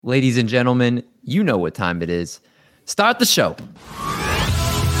Ladies and gentlemen, you know what time it is. Start the show.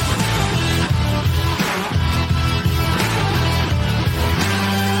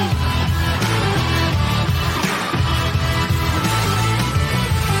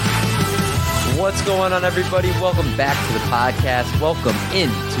 What's going on, everybody? Welcome back to the podcast. Welcome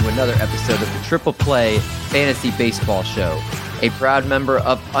into another episode of the Triple Play Fantasy Baseball Show, a proud member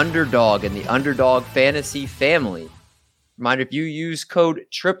of Underdog and the Underdog Fantasy family. Reminder, if you use code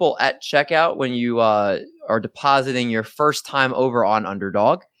TRIPLE at checkout when you are depositing your first time over on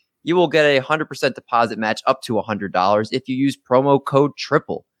Underdog, you will get a 100% deposit match up to $100 if you use promo code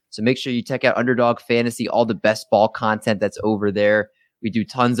TRIPLE. So make sure you check out Underdog Fantasy, all the best ball content that's over there. We do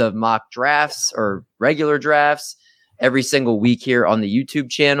tons of mock drafts or regular drafts every single week here on the YouTube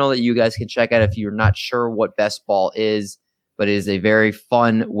channel that you guys can check out if you're not sure what best ball is, but it is a very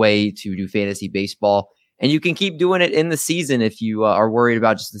fun way to do fantasy baseball. And you can keep doing it in the season if you are worried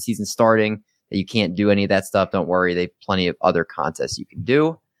about just the season starting, that you can't do any of that stuff. Don't worry. They have plenty of other contests you can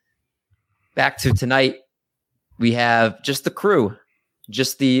do. Back to tonight, we have just the crew,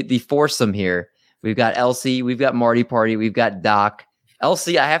 just the foursome here. We've got Elsie, we've got Marty Party, we've got Doc.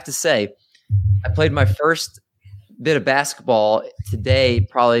 Elsie, I have to say, I played my first bit of basketball today,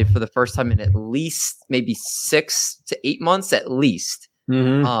 probably for the first time in at least maybe 6 to 8 months at least.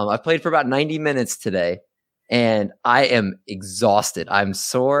 Mm-hmm. I played for about 90 minutes today. And I am exhausted. I'm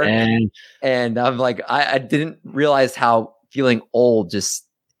sore. And I'm like, I didn't realize how feeling old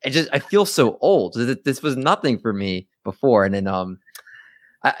I feel so old. This was nothing for me before. And then,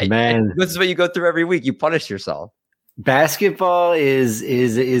 this is what you go through every week. You punish yourself. Basketball is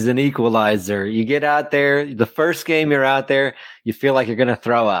an equalizer. You get out there, the first game you're out there, you feel like you're going to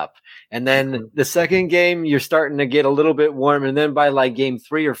throw up. And then the second game, you're starting to get a little bit warm. And then by like game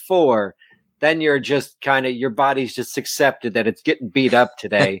 3 or 4, then you're just your body's just accepted that it's getting beat up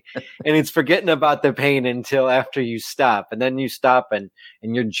today. And it's forgetting about the pain until after you stop. And then you stop and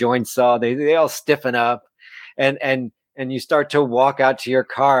your joints they all stiffen up and you start to walk out to your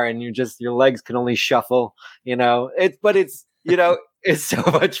car and your legs can only shuffle, it's so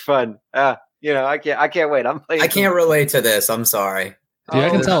much fun. I can't wait. I'm playing. I can't relate to this. I'm sorry. Dude,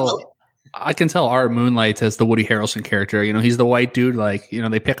 I can tell Art Moonlight as the Woody Harrelson character. He's the white dude.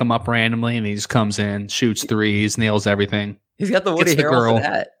 They pick him up randomly, and he just comes in, shoots threes, nails everything. He's got the Woody Harrelson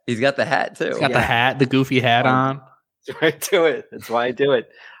hat. He's got the hat too. He's got the hat, the goofy hat on. That's why I do it. That's why I do it.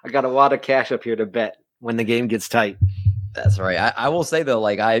 I got a lot of cash up here to bet when the game gets tight. That's right. I will say though,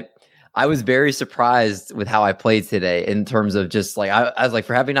 I was very surprised with how I played today in terms of just I was like,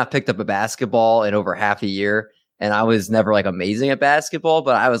 for having not picked up a basketball in over half a year, and I was never amazing at basketball,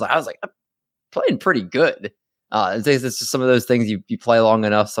 but I was like. I'm playing pretty good. It's just some of those things you play long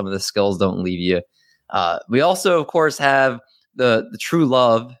enough, some of the skills don't leave you. We also, of course, have the true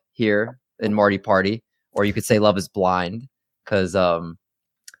love here in Marty Party, or you could say Love is Blind, because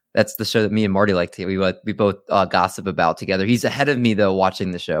that's the show that me and Marty like to. We both gossip about together. He's ahead of me though,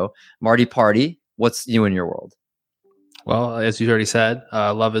 watching the show. Marty Party, what's new in your world? Well, as you already said,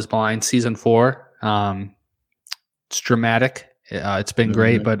 Love is Blind season 4. It's dramatic. It's been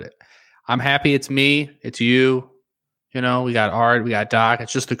great, but I'm happy it's me, it's you. We got Art, we got Doc.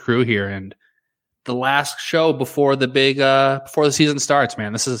 It's just the crew here. And the last show before the season starts,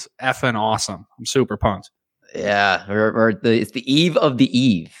 man. This is effing awesome. I'm super pumped. Yeah, it's the eve of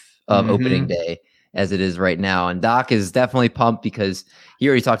opening day, as it is right now. And Doc is definitely pumped because he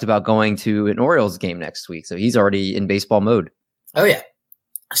already talked about going to an Orioles game next week. So he's already in baseball mode. Oh, yeah.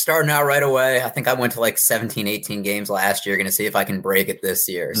 Starting out right away. I think I went to 17, 18 games last year. Going to see if I can break it this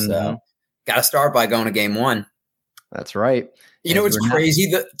year. So got to start by going to game 1. That's right. It's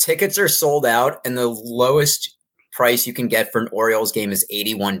crazy. The tickets are sold out, and the lowest price you can get for an Orioles game is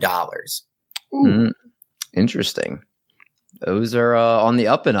 $81. Interesting. Those are on the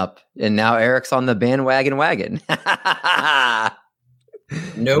up and up, and now Eric's on the bandwagon wagon.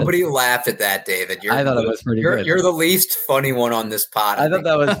 Nobody laughed at that, David. I thought it was pretty good. You're the least funny one on this pod. I thought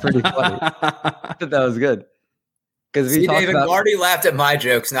that was pretty funny. I thought that was good. Because David, Marty laughed at my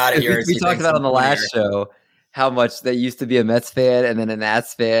jokes, not at yours. We talked about on the last show how much they used to be a Mets fan and then a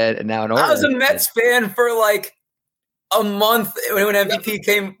Nats fan and now an Orioles. I was a Mets fan for a month when MVP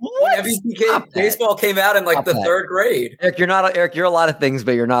came. Baseball came out in the 3rd grade. Eric, you're a lot of things,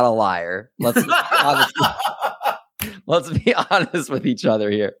 but you're not a liar. Let's be honest with each other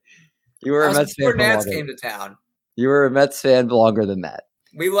here. You were a Mets fan. Nats came to town. You were a Mets fan longer than that.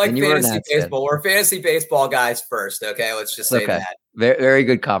 We like fantasy baseball. We're fantasy baseball guys first. Okay, let's just say that. Very, very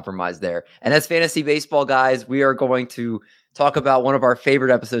good compromise there. And as fantasy baseball guys, we are going to talk about one of our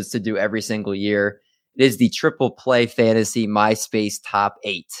favorite episodes to do every single year. It is the Triple Play Fantasy MySpace Top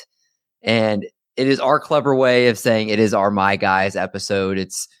 8. And it is our clever way of saying it is our My Guys episode.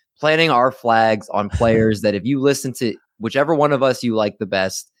 It's planting our flags on players that if you listen to whichever one of us you like the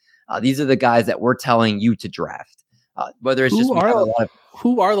best, these are the guys that we're telling you to draft. Whether it's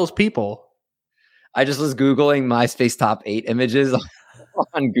who are those people? I just was Googling MySpace Top 8 images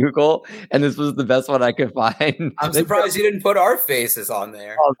on Google, and this was the best one I could find. I'm surprised you didn't put our faces on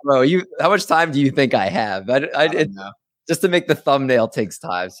there. Oh, bro, how much time do you think I have? I don't know. Just to make the thumbnail takes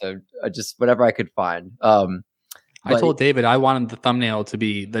time, so I just whatever I could find. I told David I wanted the thumbnail to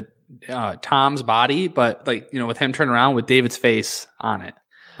be the Tom's body, but with him turning around with David's face on it.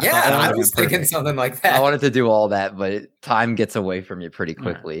 I was thinking something like that. I wanted to do all that, but time gets away from you pretty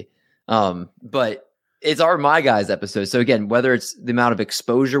quickly. Right. But it's our My Guys episode. So again, whether it's the amount of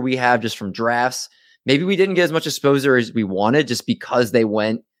exposure we have just from drafts, maybe we didn't get as much exposure as we wanted just because they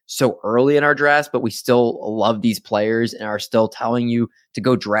went so early in our drafts, but we still love these players and are still telling you to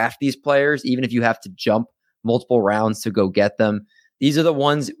go draft these players, even if you have to jump multiple rounds to go get them. These are the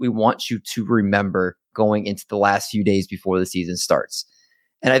ones we want you to remember going into the last few days before the season starts.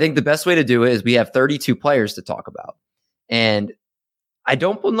 And I think the best way to do it is we have 32 players to talk about. And I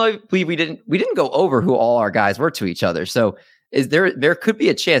don't believe we didn't go over who all our guys were to each other. So there could be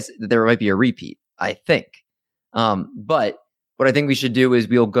a chance that there might be a repeat, I think. But what I think we should do is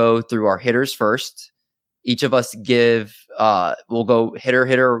we'll go through our hitters first. Each of us we'll go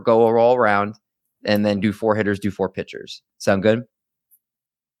hitter, go all around, and then do 4 hitters, do 4 pitchers. Sound good?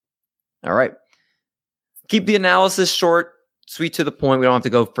 All right. Keep the analysis short, sweet to the point. We don't have to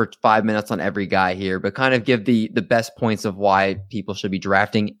go for 5 minutes on every guy here, but kind of give the best points of why people should be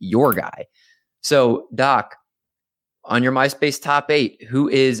drafting your guy. So, Doc, on your MySpace Top 8, who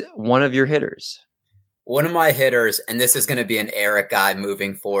is one of your hitters? One of my hitters, and this is going to be an Eric guy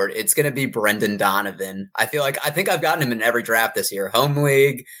moving forward, it's going to be Brendan Donovan. I think I've gotten him in every draft this year. Home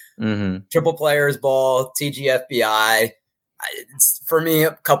League, Triple Players Ball, TGFBI. For me,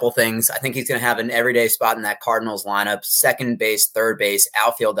 a couple things. I think he's going to have an everyday spot in that Cardinals lineup, second base, third base,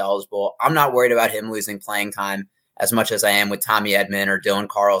 outfield eligible. I'm not worried about him losing playing time as much as I am with Tommy Edman or Dylan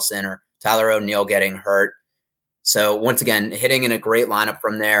Carlson or Tyler O'Neill getting hurt. So once again, hitting in a great lineup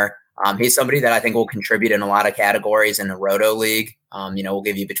from there. He's somebody that I think will contribute in a lot of categories in the Roto League. We'll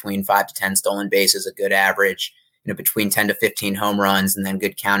give you between 5 to 10 stolen bases, a good average, between 10 to 15 home runs, and then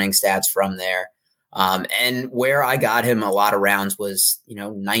good counting stats from there. And where I got him a lot of rounds was,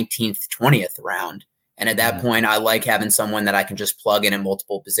 19th, 20th round. And at that point, I like having someone that I can just plug in at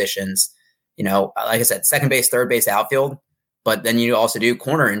multiple positions. Like I said, second base, third base, outfield, but then you also do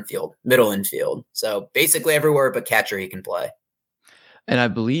corner infield, middle infield. So basically everywhere but catcher he can play. And I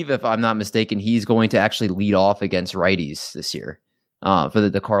believe, if I'm not mistaken, he's going to actually lead off against righties this year for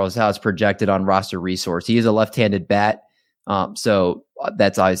the Cardinals. How it's projected on Roster Resource. He is a left-handed bat. So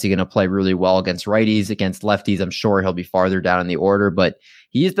that's obviously going to play really well against righties. Against lefties, I'm sure he'll be farther down in the order, but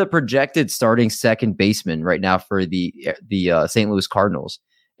he is the projected starting second baseman right now for the St. Louis Cardinals.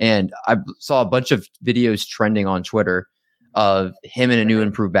 And I saw a bunch of videos trending on Twitter of him in a new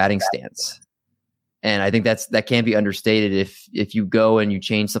improved batting stance. And I think that can't be understated. If you go and you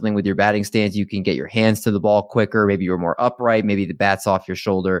change something with your batting stance, you can get your hands to the ball quicker. Maybe you're more upright. Maybe the bat's off your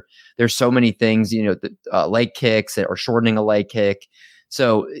shoulder. There's so many things, the leg kicks or shortening a leg kick.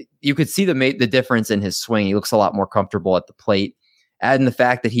 So you could see the difference in his swing. He looks a lot more comfortable at the plate. Add in the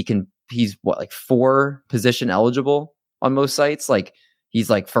fact that he's 4 position eligible on most sites. Like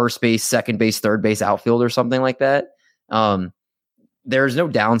he's like first base, second base, third base, outfield, or something like that. There's no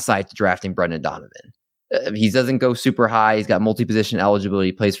downside to drafting Brendan Donovan. He doesn't go super high. He's got multi-position eligibility.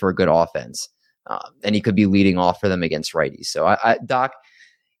 He plays for a good offense. And he could be leading off for them against righties. So, Doc,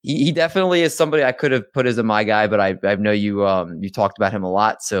 he definitely is somebody I could have put as my guy, but I know you talked about him a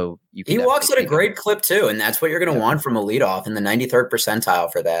lot. So he walks at a great clip too, and that's what you're going to want from a leadoff in the 93rd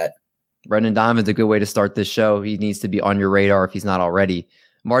percentile for that. Brendan Donovan's a good way to start this show. He needs to be on your radar if he's not already.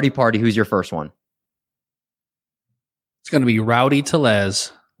 Marty Party, who's your first one? It's going to be Rowdy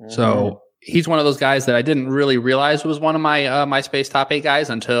Tellez. So he's one of those guys that I didn't really realize was one of my MySpace Top 8 guys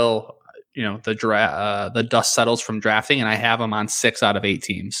until the dust settles from drafting, and I have him on 6 out of 8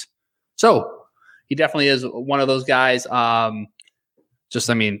 teams. So he definitely is one of those guys.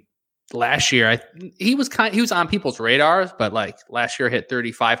 Last year he was on people's radars, but like last year hit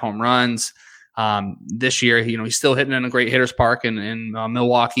 35 home runs. This year, he's still hitting in a great hitter's park in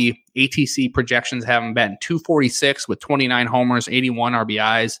Milwaukee. ATC projections have him batting .246 with 29 homers, 81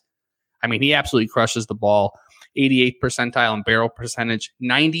 RBIs. I mean, he absolutely crushes the ball. 88th percentile in barrel percentage,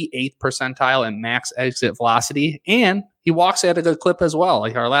 98th percentile in max exit velocity, and he walks at a good clip as well,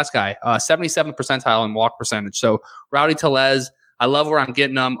 like our last guy, 77th percentile in walk percentage. So Rowdy Tellez, I love where I'm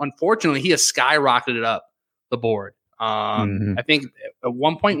getting him. Unfortunately, he has skyrocketed up the board. I think at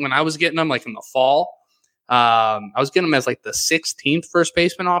one point when I was getting him, like in the fall, I was getting him as like the 16th first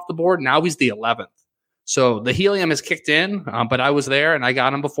baseman off the board. Now he's the 11th. So the helium has kicked in, but I was there and I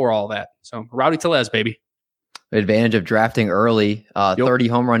got him before all that. So Rowdy Tellez, baby. Advantage of drafting early, 30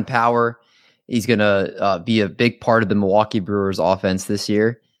 home run power. He's going to be a big part of the Milwaukee Brewers offense this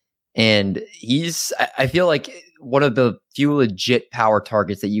year. And I feel like one of the few legit power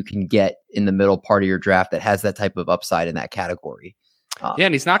targets that you can get in the middle part of your draft that has that type of upside in that category.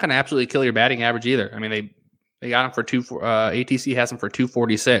 And he's not going to absolutely kill your batting average either. I mean, they got him for ATC has him for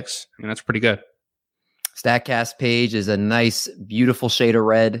 246. I mean, that's pretty good. StatCast page is a nice, beautiful shade of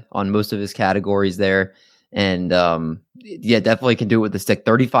red on most of his categories there. And definitely can do it with the stick.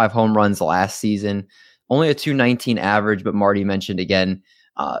 35 home runs last season, only a 219 average, but Marty mentioned again,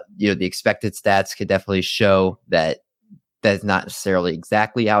 the expected stats could definitely show that that's not necessarily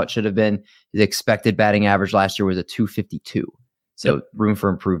exactly how it should have been. His expected batting average last year was a 252. So room for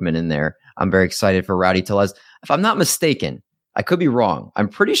improvement in there. I'm very excited for Rowdy Tellez. If I'm not mistaken, I could be wrong. I'm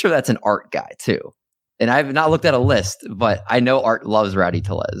pretty sure that's an Art guy too. And I've not looked at a list, but I know Art loves Rowdy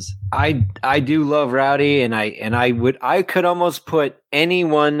Tellez. I do love Rowdy, and I could almost put any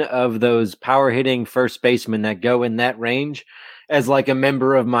one of those power hitting first basemen that go in that range as like a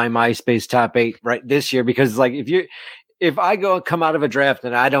member of my MySpace top 8 right this year, because like if I come out of a draft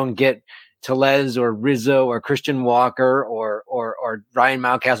and I don't get Tellez or Rizzo or Christian Walker or Ryan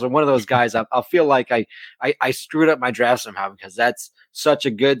Mountcastle, one of those guys, I'll feel like I screwed up my draft somehow, because that's such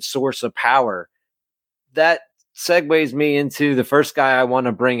a good source of power. That segues me into the first guy I want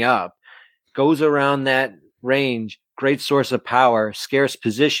to bring up. Goes around that range, great source of power, scarce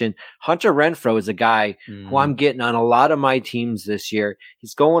position. Hunter Renfroe is a guy who I'm getting on a lot of my teams this year.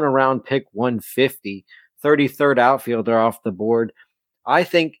 He's going around pick 150, 33rd outfielder off the board. I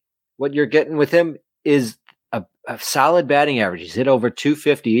think what you're getting with him is a solid batting average. He's hit over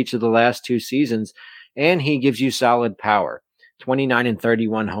 250 each of the last 2 seasons, and he gives you solid power, 29 and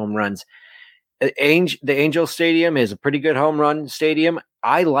 31 home runs. The Angel Stadium is a pretty good home run stadium.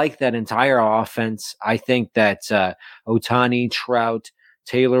 I like that entire offense. I think that Ohtani, Trout,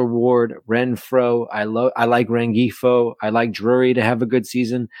 Taylor Ward, Renfroe, I like Rengifo. I like Drury to have a good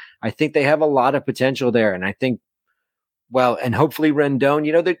season. I think they have a lot of potential there. And I think, and hopefully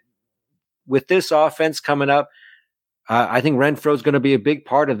Rendon, with this offense coming up, I think Renfroe is going to be a big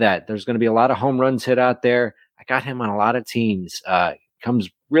part of that. There's going to be a lot of home runs hit out there. I got him on a lot of teams. Comes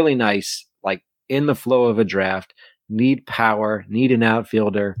really nice, like in the flow of a draft. Need power, need an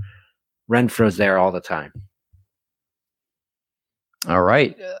outfielder. Renfroe's there all the time. All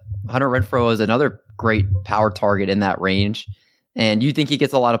right. Hunter Renfroe is another great power target in that range. And you think he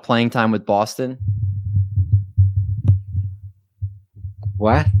gets a lot of playing time with Boston?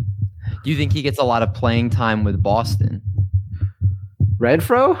 What? Do you think he gets a lot of playing time with Boston?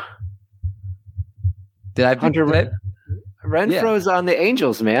 Renfroe? Did I pick it? Renfroe's on the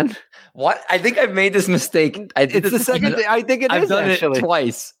Angels, man. What? I think I've made this mistake. It's the second thing. I think I've done actually. it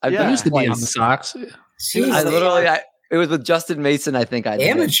twice. I've done it twice. On the Sox. It was with Justin Mason. I think I did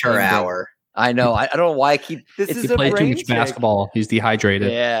amateur hour. I know. I don't know why I keep. He played too much basketball. He's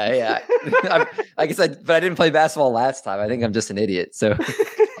dehydrated. Yeah. I guess but I didn't play basketball last time. I think I'm just an idiot. So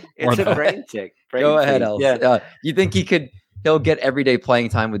it's a brain tick. Go ahead, Els. Yeah. You think he'll get everyday playing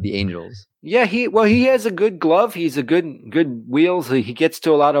time with the Angels? Yeah, he has a good glove. He's a good wheels. He gets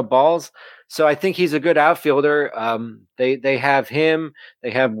to a lot of balls. So I think he's a good outfielder. They have him.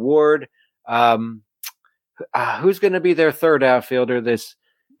 They have Ward. Who's going to be their third outfielder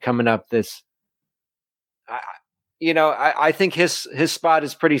coming up? I think his spot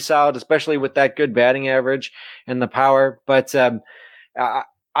is pretty solid, especially with that good batting average and the power. But I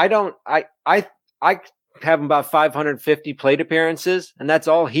have him about 550 plate appearances, and that's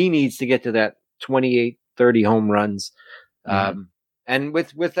all he needs to get to that 28, 30 home runs. Mm-hmm. And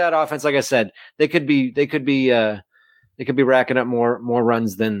with that offense, like I said, they could be racking up more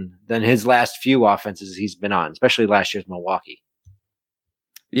runs than his last few offenses he's been on, especially last year's Milwaukee.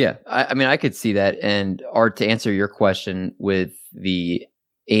 Yeah, I mean, I could see that. And Art, to answer your question with the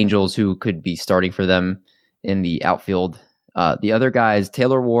Angels who could be starting for them in the outfield, the other guys,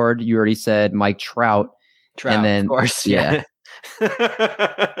 Taylor Ward, you already said, Mike Trout, and then, of course, yeah.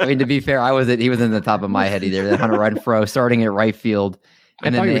 I mean, to be fair, he was in the top of my head either. Then Hunter Renfroe starting at right field,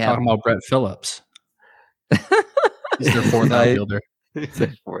 and then you were talking about Brett Phillips. He's their fourth outfielder. He's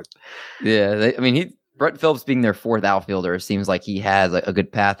their fourth. Yeah, Brett Phillips being their fourth outfielder seems like he has a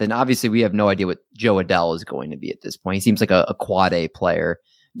good path. And obviously, we have no idea what Joe Adell is going to be at this point. He seems like a quad A player.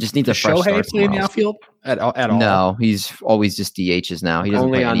 Just needs a fresh start. Shohei play in the outfield at all? No, he's always just DHs now. He doesn't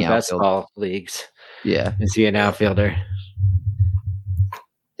only play on any best outfield. ball leagues. Yeah. Is he an outfielder?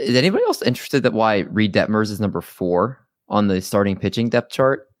 Is anybody else interested that why Reed Detmers is number 4 on the starting pitching depth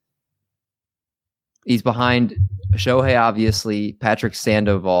chart? He's behind Shohei, obviously, Patrick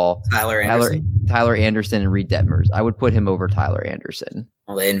Sandoval, Tyler Anderson, and Reed Detmers. I would put him over Tyler Anderson.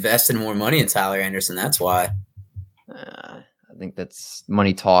 Well, they invested more money in Tyler Anderson. That's why. I think that's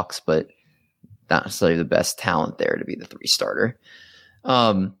money talks, but not necessarily the best talent there to be the 3 starter.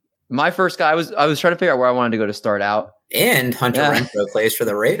 My first guy, I was trying to figure out where I wanted to go to start out. And Hunter Renfroe plays for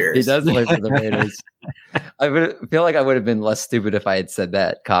the Raiders. He does play for the Raiders. I feel like I would have been less stupid if I had said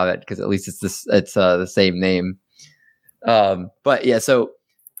that comment, because at least it's the same name. But yeah, so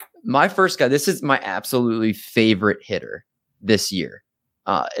my first guy, this is my absolutely favorite hitter this year.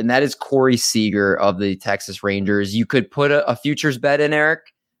 And that is Corey Seager of the Texas Rangers. You could put a futures bet in, Eric,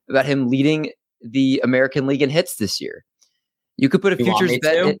 about him leading the American League in hits this year. You could put a futures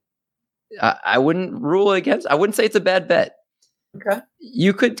bet in. I wouldn't rule against. I wouldn't say it's a bad bet. Okay.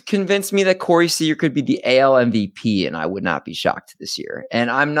 You could convince me that Corey Seager could be the AL MVP, and I would not be shocked this year. And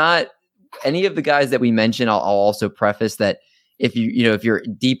I'm not any of the guys that we mentioned. I'll also preface that if if you're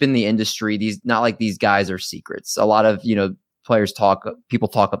deep in the industry, not like these guys are secrets. A lot of people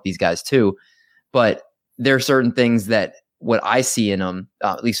talk up these guys too, but there are certain things that what I see in them,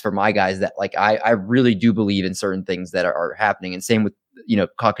 at least for my guys, that like I really do believe in certain things that are happening. And same with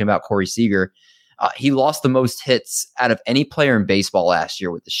talking about Corey Seager. He lost the most hits out of any player in baseball last year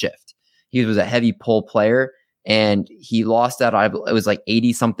with the shift. He was a heavy pull player, and he lost out. It was like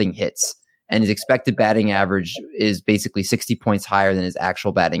 80 something hits, and his expected batting average is basically 60 points higher than his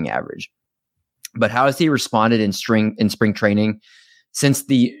actual batting average. But how has he responded in spring training since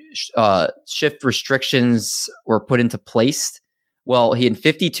the shift restrictions were put into place? Well, he had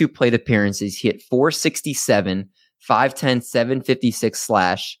 52 plate appearances. He hit 467, 510, 756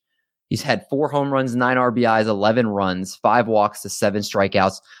 slash. He's had 4 home runs, 9 RBIs, 11 runs, 5 walks to 7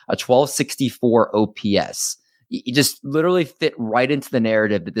 strikeouts, a 1264 OPS. He just literally fit right into the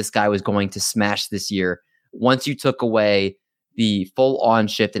narrative that this guy was going to smash this year once you took away the full on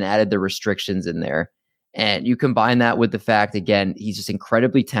shift and added the restrictions in there. And you combine that with the fact, again, he's just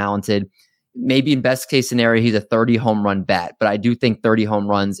incredibly talented. Maybe in best case scenario, he's a 30 home run bat, but I do think 30 home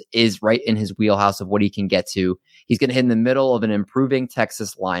runs is right in his wheelhouse of what he can get to. He's going to hit in the middle of an improving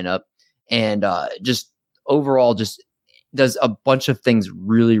Texas lineup, and just overall just does a bunch of things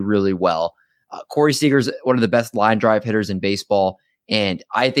really, really well. Corey Seager's one of the best line drive hitters in baseball, and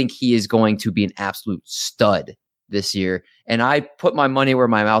I think he is going to be an absolute stud this year. And I put my money where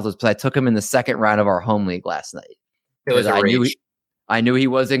my mouth was, because I took him in the second round of our home league last night. It was I knew he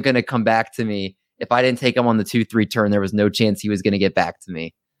wasn't going to come back to me. If I didn't take him on the 2-3 turn, there was no chance he was going to get back to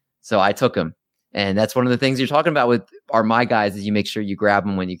me. So I took him. And that's one of the things you're talking about with my guys, is you make sure you grab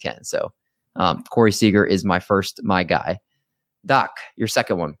them when you can. So Corey Seager is my guy. Doc, your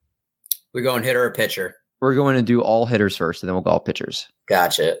second one. We're going hitter or pitcher? We're going to do all hitters first, and then we'll go all pitchers.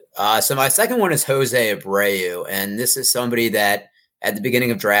 Gotcha. So my second one is Jose Abreu. And this is somebody that at the beginning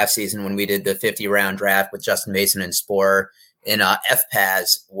of draft season, when we did the 50-round draft with Justin Mason and Sporer in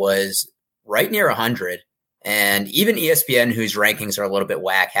FPAS, was right near 100. And even ESPN, whose rankings are a little bit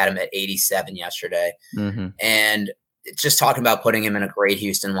whack, had him at 87 yesterday. Mm-hmm. And just talking about putting him in a great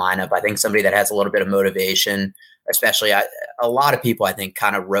Houston lineup, I think somebody that has a little bit of motivation, especially a lot of people, I think,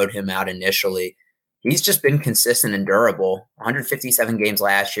 kind of wrote him out initially. He's just been consistent and durable. 157 games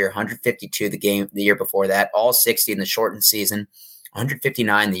last year, 152 the year before that, all 60 in the shortened season,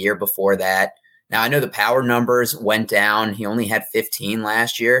 159 the year before that. Now, I know the power numbers went down. He only had 15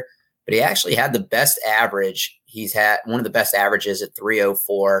 last year, but he actually had the best average. He's had one of the best averages at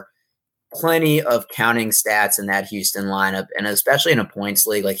 304. Plenty of counting stats in that Houston lineup, and especially in a points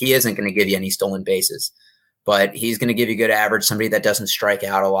league. Like, he isn't going to give you any stolen bases, but he's going to give you good average, somebody that doesn't strike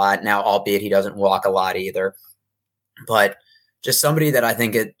out a lot. Now, albeit he doesn't walk a lot either, but just somebody that I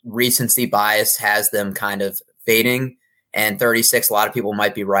think at recency bias has them kind of fading. And 36, a lot of people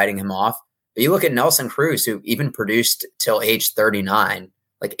might be writing him off. But you look at Nelson Cruz, who even produced till age 39,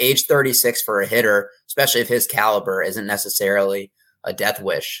 like age 36 for a hitter, especially if his caliber isn't necessarily a death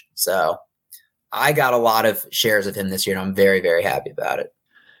wish. So I got a lot of shares of him this year, and I'm very, very happy about it.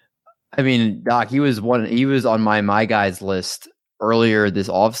 I mean, Doc, he was on my guys list earlier this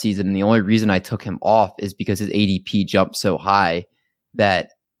offseason, and the only reason I took him off is because his ADP jumped so high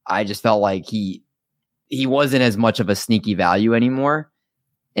that I just felt like he wasn't as much of a sneaky value anymore.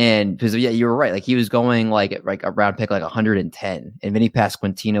 And because you were right, like he was going like around pick like 110, and Vinny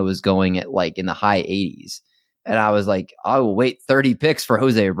Pasquantino was going at like in the high 80s. And I was like, I will wait 30 picks for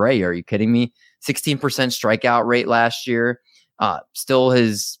Jose Abreu. Are you kidding me? 16% strikeout rate last year. Still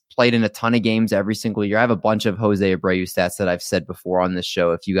has played in a ton of games every single year. I have a bunch of Jose Abreu stats that I've said before on this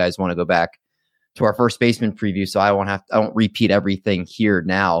show. If you guys want to go back to our first baseman preview, so I don't repeat everything here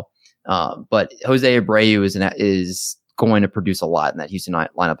now. But Jose Abreu is going to produce a lot in that Houston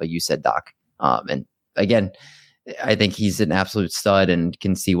lineup, like you said, Doc. And again, I think he's an absolute stud and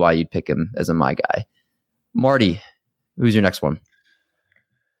can see why you'd pick him as my guy. Marty, who's your next one?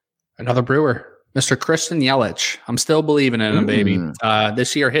 Another Brewer, Mr. Christian Yelich. I'm still believing in him, baby.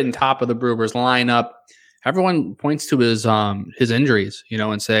 This year, hitting top of the Brewers lineup. Everyone points to his injuries,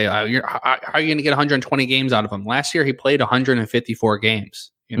 and say, how are you going to get 120 games out of him? Last year, he played 154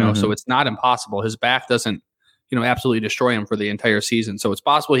 games, so it's not impossible. His back doesn't, absolutely destroy him for the entire season. So it's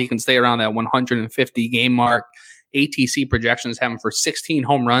possible he can stay around that 150 game mark. ATC projections have him for 16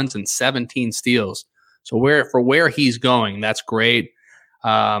 home runs and 17 steals. So where he's going, that's great.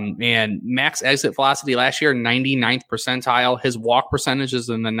 And max exit velocity last year, 99th percentile. His walk percentage is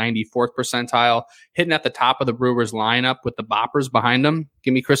in the 94th percentile. Hitting at the top of the Brewers lineup with the boppers behind him.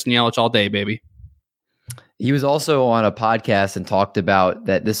 Give me Christian Yelich all day, baby. He was also on a podcast and talked about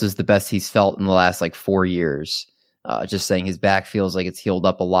that this is the best he's felt in the last 4 years. Just saying his back feels like it's healed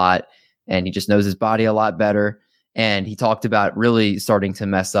up a lot and he just knows his body a lot better. And he talked about really starting to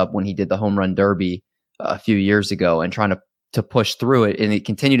mess up when he did the home run derby a few years ago and trying to push through it. And it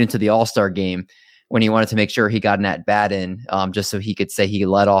continued into the All-Star game when he wanted to make sure he got an at-bat in just so he could say he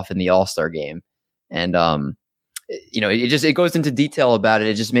led off in the All-Star game. And, it goes into detail about it.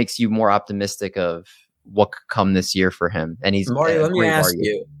 It just makes you more optimistic of what could come this year for him. And he's Marty, let me ask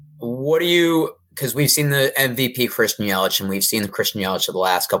you, because we've seen the MVP Christian Yelich and we've seen the Christian Yelich of the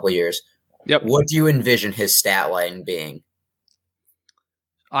last couple of years. Yep. What do you envision his stat line being?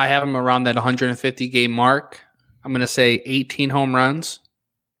 I have him around that 150 game mark. I'm going to say 18 home runs,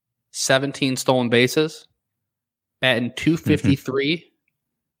 17 stolen bases, batting 253.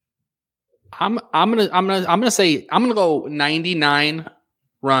 I'm going to go 99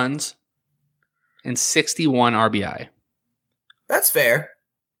 runs and 61 RBI. That's fair.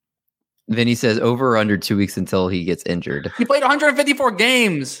 Then he says over or under 2 weeks until he gets injured. He played 154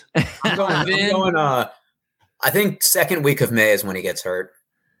 games. I'm going, I think second week of May is when he gets hurt.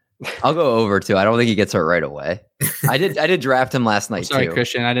 I'll go over too. I don't think he gets hurt right away. I did draft him last night. Sorry, too.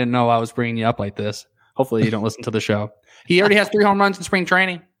 Christian. I didn't know I was bringing you up like this. Hopefully you don't listen to the show. He already has 3 home runs in spring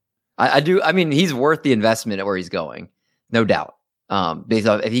training. I do. I mean, he's worth the investment at where he's going. No doubt. Based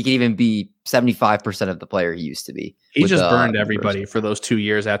off if he can even be 75% of the player he used to be. He just burned everybody for those 2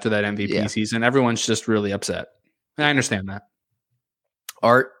 years after that MVP season. Everyone's just really upset. I understand that.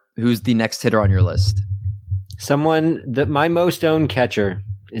 Art, who's the next hitter on your list? Someone that my most owned catcher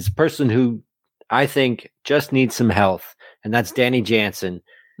is a person who I think just needs some health, and that's Danny Jansen.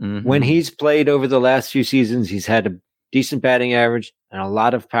 Mm-hmm. When he's played over the last few seasons, he's had a decent batting average and a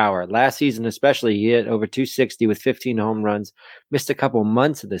lot of power. Last season especially, he hit over 260 with 15 home runs, missed a couple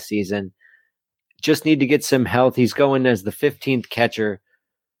months of the season. Just need to get some health. He's going as the 15th catcher,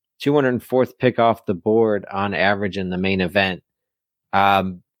 204th pick off the board on average in the main event.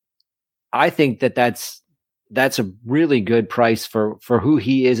 I think that's a really good price for who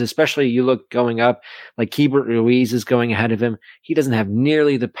he is, especially you look going up, like Keibert Ruiz is going ahead of him. He doesn't have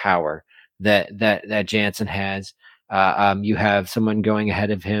nearly the power that Jansen has. You have someone going ahead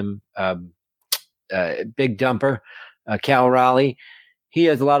of him, big dumper, Cal Raleigh. He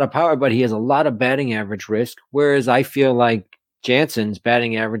has a lot of power, but he has a lot of batting average risk. Whereas I feel like Jansen's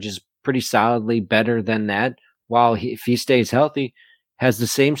batting average is pretty solidly better than that. While if he stays healthy, has the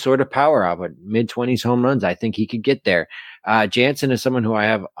same sort of power output, mid-20s home runs. I think he could get there. Jansen is someone who I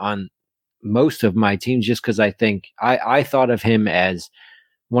have on most of my teams just because I think I thought of him as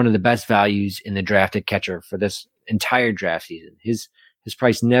one of the best values in the drafted catcher for this entire draft season. His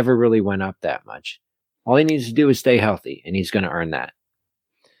price never really went up that much. All he needs to do is stay healthy, and he's going to earn that.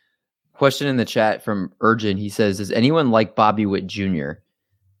 Question in the chat from Urgent. He says, does anyone like Bobby Witt Jr.?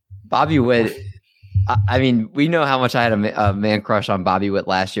 Bobby Witt... I mean, we know how much I had a man crush on Bobby Witt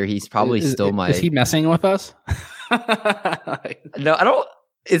last year. He's probably still my... Is he messing with us? No, I don't...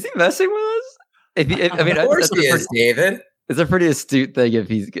 Is he messing with us? Of course he is, David. It's a pretty astute thing if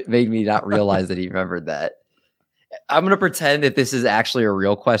he's made me not realize that he remembered that. I'm going to pretend that this is actually a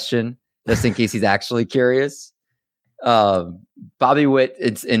real question, just in case he's actually curious. Bobby Witt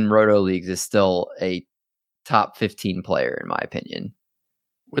in Roto Leagues is still a top 15 player, in my opinion.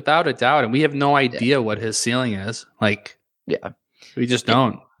 Without a doubt. And we have no idea what his ceiling is. Yeah. We just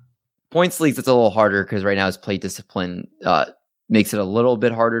don't. Points leagues, it's a little harder because right now his plate discipline makes it a little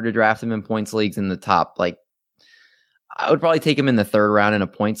bit harder to draft him in points leagues in the top. Like, I would probably take him in the third round in a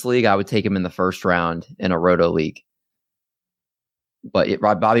points league. I would take him in the first round in a roto league. But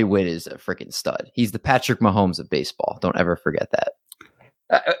Bobby Witt is a freaking stud. He's the Patrick Mahomes of baseball. Don't ever forget that.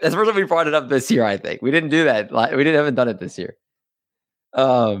 That's the first time we brought it up this year, I think. We didn't do that. We haven't done it this year.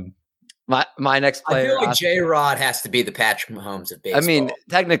 My next player. I feel like J-Rod has to be the Patrick Mahomes of baseball. I mean,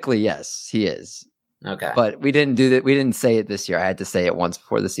 technically, yes, he is. Okay. But we didn't do that. We didn't say it this year. I had to say it once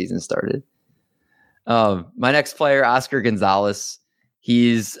before the season started. My next player, Oscar Gonzalez.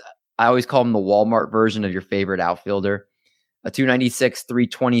 I always call him the Walmart version of your favorite outfielder. A 296,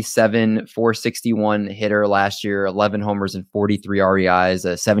 327, 461 hitter last year, 11 homers and 43 RBIs,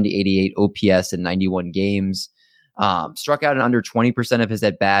 a 70-88 OPS in 91 games. Struck out in under 20% of his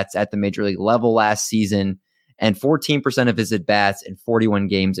at-bats at the major league level last season, and 14% of his at-bats in 41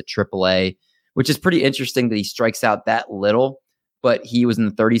 games at AAA, which is pretty interesting that he strikes out that little, but he was in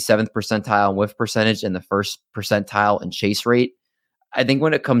the 37th percentile in whiff percentage and the first percentile in chase rate. I think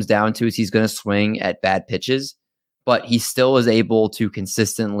when it comes down to it, he's going to swing at bad pitches, but he still is able to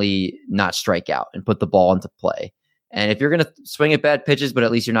consistently not strike out and put the ball into play. And if you're going to swing at bad pitches, but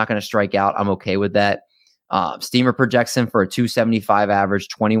at least you're not going to strike out, I'm okay with that. Steamer projects him for a 275 average,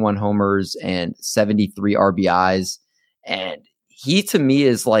 21 homers and 73 RBIs. And he, to me,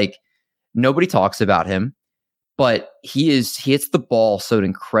 is like, nobody talks about him, but he hits the ball so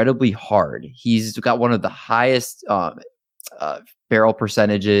incredibly hard. He's got one of the highest barrel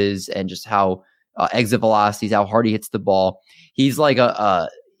percentages and just how exit velocities, how hard he hits the ball. He's like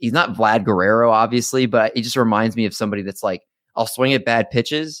he's not Vlad Guerrero, obviously, but he just reminds me of somebody that's like, I'll swing at bad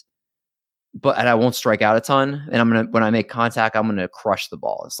pitches, and I won't strike out a ton. And when I make contact, I'm gonna crush the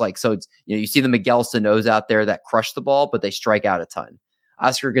ball. It's like, so it's, you see the Miguel Sano's out there that crush the ball, but they strike out a ton.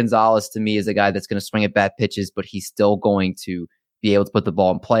 Oscar Gonzalez, to me, is a guy that's going to swing at bad pitches, but he's still going to be able to put the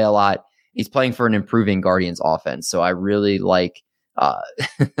ball in play a lot. He's playing for an improving Guardians offense, so I really like Oscar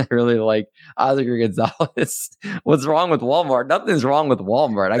Gonzalez. What's wrong with Walmart? Nothing's wrong with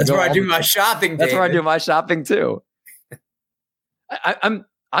Walmart. That's where I do my shopping. That's where I do my shopping too. I'm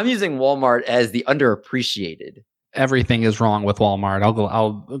using Walmart as the underappreciated. Everything is wrong with Walmart.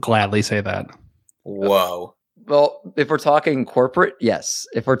 I'll gladly say that. Whoa. Well, if we're talking corporate, yes.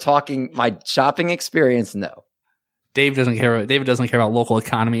 If we're talking my shopping experience, no. David doesn't care about local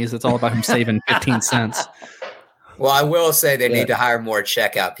economies. It's all about him saving 15 cents. Well, I will say they need to hire more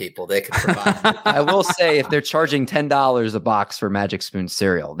checkout people. They can provide. I will say if they're charging $10 a box for Magic Spoon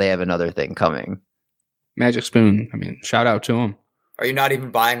cereal, they have another thing coming. Magic Spoon. I mean, shout out to them. Are you not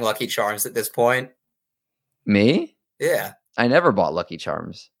even buying Lucky Charms at this point? Me? Yeah. I never bought Lucky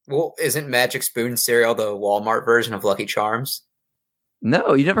Charms. Well, isn't Magic Spoon cereal the Walmart version of Lucky Charms?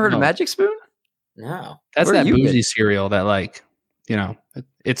 No, you never heard of Magic Spoon? No. That's that boozy cereal that,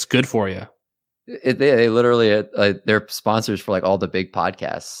 it's good for you. They literally, they're sponsors for all the big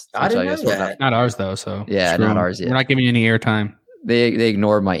podcasts. I didn't know that. Not ours, though. So yeah, not ours yet. We're not giving you any airtime. They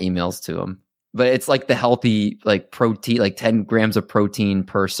ignore my emails to them. But it's like the healthy, protein, 10 grams of protein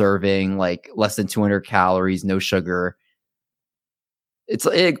per serving, less than 200 calories, no sugar.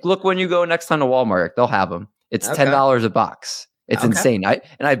 Look when you go next time to Walmart, they'll have them. It's $10 a box. It's insane.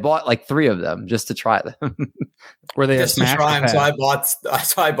 I bought 3 of them just to try them. Were they just to try them? So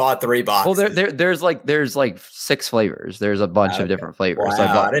I bought 3 boxes. Well, there's 6 flavors. There's a bunch of different flavors. Wow, so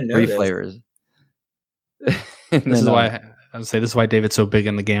I bought I didn't know 3 this. flavors. This is why I would say this is why David's so big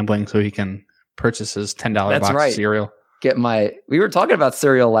into gambling, so he can purchase his $10 box of cereal. We were talking about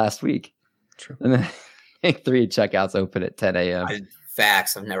cereal last week. True. And then I think 3 checkouts open at 10 a.m.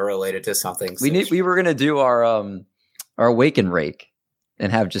 Facts. I've never related to something. We were gonna do our wake and rake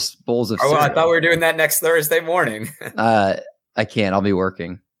and have just bowls of cereal. I thought we were doing that next Thursday morning. I can't. I'll be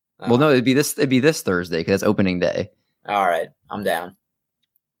working. Well, no, it'd be this Thursday because it's opening day. All right, I'm down.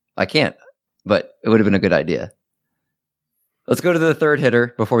 I can't, but it would have been a good idea. Let's go to the third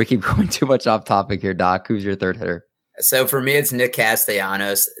hitter before we keep going too much off topic here, Doc. Who's your third hitter? So for me, it's Nick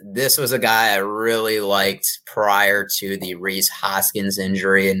Castellanos. This was a guy I really liked prior to the Rhys Hoskins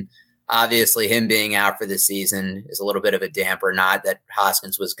injury. And obviously him being out for the season is a little bit of a damper. Not that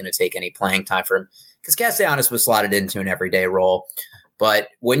Hoskins was going to take any playing time for him because Castellanos was slotted into an everyday role. But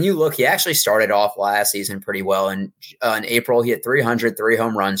when you look, he actually started off last season pretty well. And in April, he had 300, 3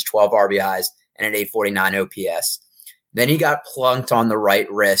 home runs, 12 RBIs, and an 849 OPS. Then he got plunked on the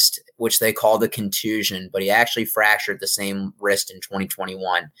right wrist, which they called a contusion, but he actually fractured the same wrist in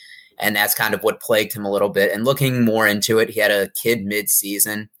 2021. And that's kind of what plagued him a little bit. And looking more into it, he had a kid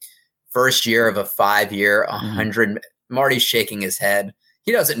mid-season, first year of a 5-year, $100 Marty's shaking his head.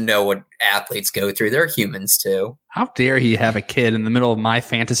 He doesn't know what athletes go through. They're humans too. How dare he have a kid in the middle of my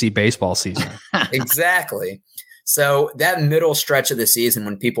fantasy baseball season? Exactly. So that middle stretch of the season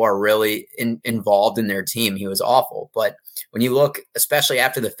when people are really involved in their team, he was awful. But when you look, especially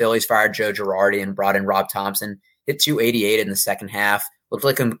after the Phillies fired Joe Girardi and brought in Rob Thompson, hit 288 in the second half, looked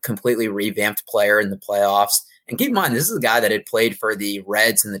like a completely revamped player in the playoffs. And keep in mind, this is a guy that had played for the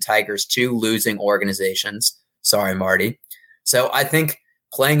Reds and the Tigers, two losing organizations. Sorry, Marty. So I think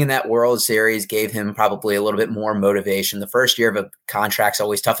playing in that World Series gave him probably a little bit more motivation. The first year of a contract's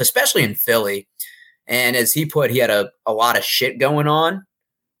always tough, especially in Philly. And as he put, he had a lot of shit going on.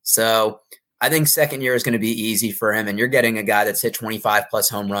 So I think second year is going to be easy for him. And you're getting a guy that's hit 25 plus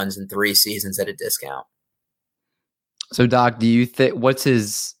home runs in 3 seasons at a discount. So Doc, do you think what's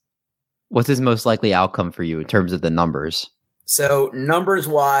his most likely outcome for you in terms of the numbers? So numbers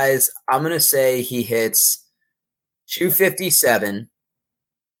wise, I'm going to say he hits 257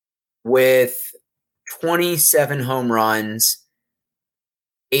 with 27 home runs,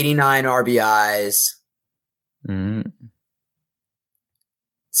 89 RBIs,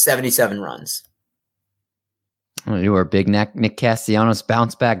 77 runs. Oh, you are a big Nick Castellanos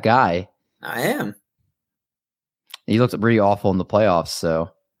bounce back guy. I am. He looked pretty awful in the playoffs, so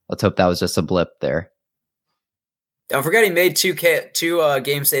let's hope that was just a blip there. Don't forget he made two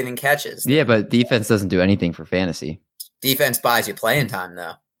game-saving catches. Yeah, but defense doesn't do anything for fantasy. Defense buys you playing time,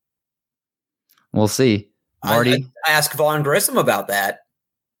 though. We'll see. Marty? I asked Vaughn Grissom about that.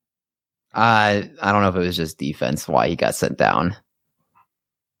 I don't know if it was just defense why he got sent down.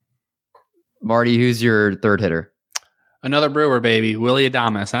 Marty, who's your third hitter? Another Brewer, baby, Willie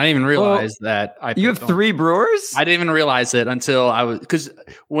Adames. I didn't even realize that. You have 3 Brewers? I didn't even realize it until because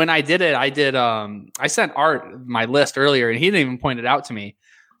when I did it, I sent Art my list earlier, and he didn't even point it out to me.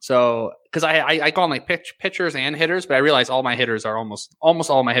 So because I call them like pitchers and hitters, but I realize all my hitters are almost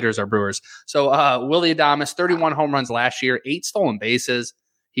all my hitters are Brewers. So Willie Adames, 31 home runs last year, 8 stolen bases.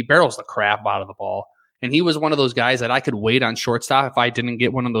 He barrels the crap out of the ball. And he was one of those guys that I could wait on shortstop if I didn't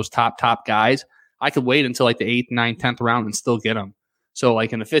get one of those top guys. I could wait until like the 8th, 9th, 10th round and still get him. So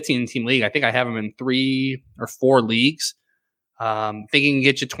like in the 15-team league, I think I have him in 3 or 4 leagues. Thinking he can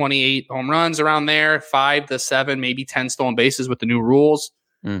get you 28 home runs around there, 5 to 7, maybe 10 stolen bases with the new rules.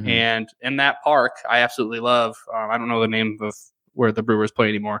 Mm-hmm. And in that park, I absolutely love. I don't know the name of where the Brewers play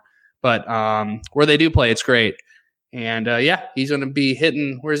anymore, but where they do play, it's great. And he's going to be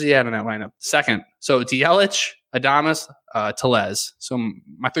hitting. Where's he at in that lineup? Second. So it's Yelich, Adames, Tellez. So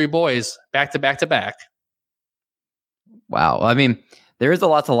my 3 boys back to back. Wow. I mean, there is a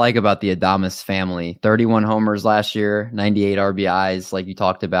lot to like about the Adames family. 31 homers last year, 98 RBIs, like you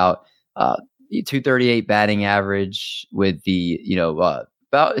talked about. 238 batting average with the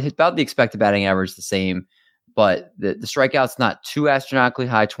about the expected batting average the same. But the strikeout's not too astronomically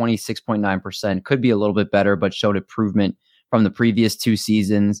high, 26.9%. Could be a little bit better, but showed improvement from the previous 2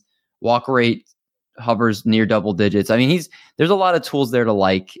 seasons. Walk rate hovers near double digits. I mean, there's a lot of tools there to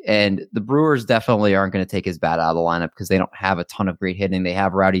like, and the Brewers definitely aren't going to take his bat out of the lineup because they don't have a ton of great hitting. They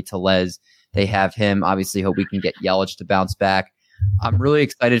have Rowdy Tellez. They have him. Obviously, hope we can get Yelich to bounce back. I'm really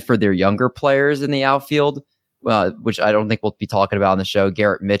excited for their younger players in the outfield, which I don't think we'll be talking about on the show.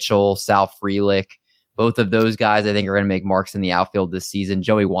 Garrett Mitchell, Sal Frelick. Both of those guys, I think, are going to make marks in the outfield this season.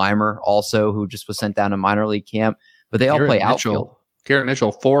 Joey Weimer, also, who just was sent down to minor league camp, but they all play outfield. Garrett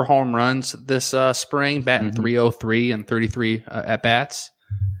Mitchell, 4 home runs this spring, batting .303 and 33 at bats,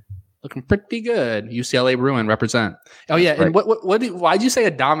 looking pretty good. UCLA Bruin represent. Oh yeah, right. And why'd you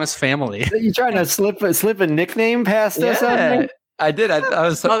say Adames family? Are you trying to slip a nickname past us? Yeah, I did. I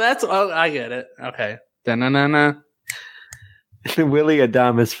was. I get it. Okay. Da-na-na-na. The Willie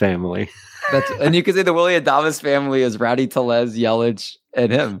Adames family. And you can say the Willie Adames family is Rowdy Tellez, Yelich,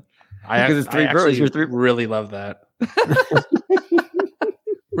 and him. Because it's 3 Brewers. You're 3. Really love that.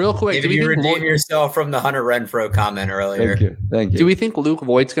 Real quick, do you redeem yourself from the Hunter Renfroe comment earlier? Thank you. Do we think Luke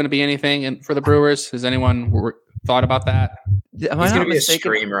Voigt's going to be anything for the Brewers? Has anyone thought about that? He's going to be a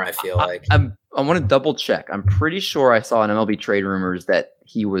streamer, I feel like. I want to double check. I'm pretty sure I saw in MLB trade rumors that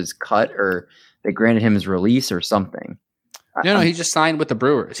he was cut or they granted him his release or something. No, he just signed with the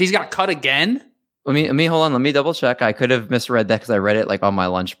Brewers. He's got cut again? Let me hold on. Let me double check. I could have misread that because I read it like on my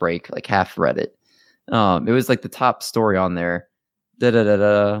lunch break, like half read it. It was like the top story on there.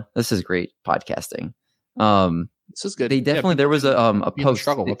 This is great podcasting. This is good. They definitely there was a post.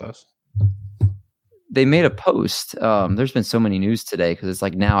 Struggle with us. They made a post. There's been so many news today because it's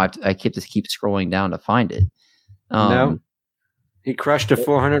like now I keep scrolling down to find it. No, he crushed a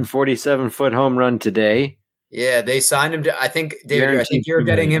 447-foot home run today. Yeah, they signed him to. I think David, I think you're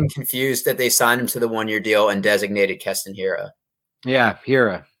getting him confused that they signed him to the 1-year deal and designated Keston Hiura. Yeah,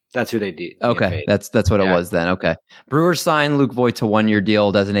 Hiura. That's who they did. Okay, that's what it was then. Okay, Brewers signed Luke Voigt to 1-year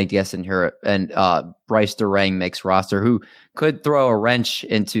deal, designate Keston Hiura, and Bryce Durang makes roster, who could throw a wrench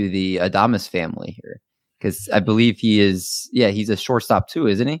into the Adames family here, because I believe he's a shortstop too,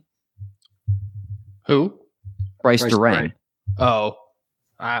 isn't he? Who? Bryce Durang. Oh,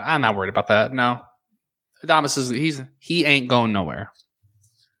 I'm not worried about that. No, Adames he ain't going nowhere.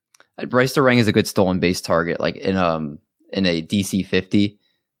 Bryce Durang is a good stolen base target, like in a DC 50.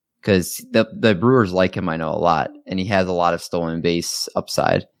 Because the Brewers like him, I know, a lot, and he has a lot of stolen base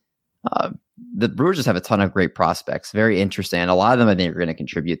upside. The Brewers just have a ton of great prospects, very interesting, and a lot of them I think are going to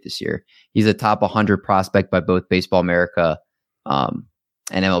contribute this year. He's a top 100 prospect by both Baseball America and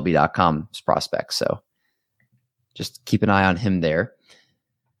MLB.com's prospects, so just keep an eye on him there.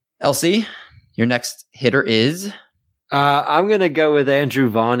 LC, your next hitter is... I'm going to go with Andrew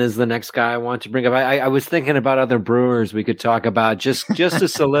Vaughn as the next guy I want to bring up. I was thinking about other Brewers we could talk about just to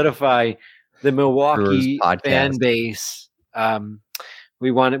solidify the Milwaukee fan base.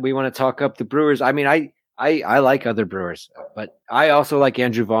 We want to talk up the Brewers. I mean, I like other Brewers, but I also like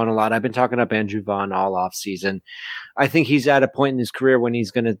Andrew Vaughn a lot. I've been talking up Andrew Vaughn all off season. I think he's at a point in his career when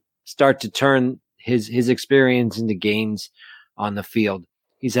he's going to start to turn his experience into gains on the field.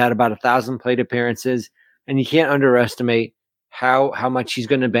 He's had about 1,000 plate appearances. And you can't underestimate how much he's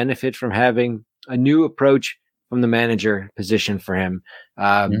going to benefit from having a new approach from the manager position for him.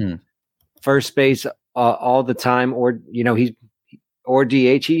 First base all the time, or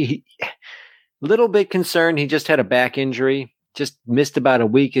DH. He little bit concerned. He just had a back injury. Just missed about a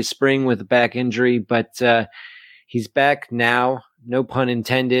week of spring with a back injury, but he's back now. No pun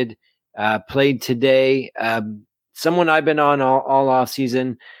intended. Played today. Someone I've been on all off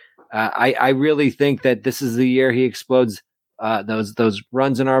season. I really think that this is the year he explodes. Those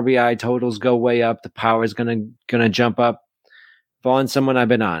runs and RBI totals go way up. The power is gonna jump up. Vaughn's someone I've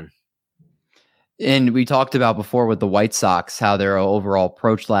been on. And we talked about before with the White Sox how their overall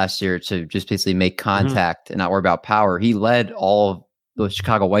approach last year to just basically make contact and not worry about power. He led all of the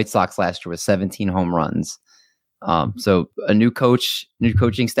Chicago White Sox last year with 17 home runs. So a new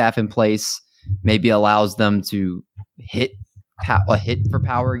coaching staff in place maybe allows them to hit for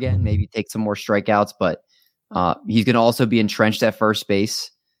power again, maybe take some more strikeouts, but he's going to also be entrenched at first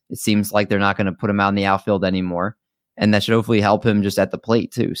base. It seems like they're not going to put him out in the outfield anymore, and that should hopefully help him just at the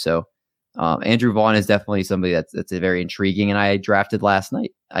plate too. So Andrew Vaughn is definitely somebody that's very intriguing, and I drafted last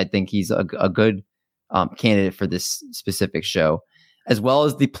night. I think he's a good candidate for this specific show, as well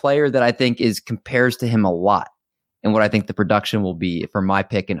as the player that I think compares to him a lot, and what I think the production will be for my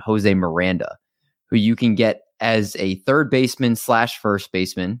pick in Jose Miranda, who you can get as a third baseman / first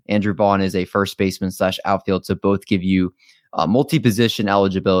baseman. Andrew Vaughn is a first baseman / outfield, so both give you multi-position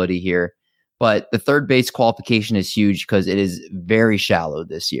eligibility here. But the third base qualification is huge because it is very shallow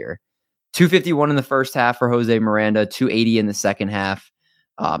this year. 251 in the first half for Jose Miranda, 280 in the second half.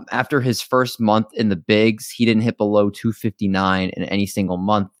 After his first month in the bigs, he didn't hit below 259 in any single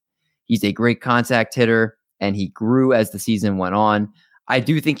month. He's a great contact hitter, and he grew as the season went on. I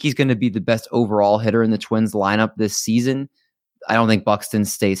do think he's going to be the best overall hitter in the Twins lineup this season. I don't think Buxton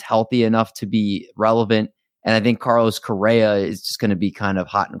stays healthy enough to be relevant. And I think Carlos Correa is just going to be kind of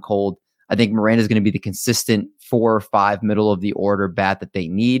hot and cold. I think Miranda is going to be the consistent 4 or 5 middle of the order bat that they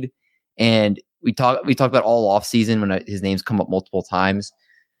need. And we talked about all off season when his name's come up multiple times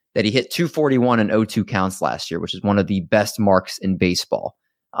that he hit 241 and 0-2 counts last year, which is one of the best marks in baseball.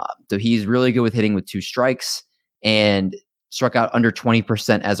 So he's really good with hitting with 2 strikes and struck out under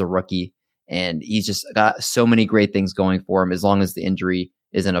 20% as a rookie, and he's just got so many great things going for him as long as the injury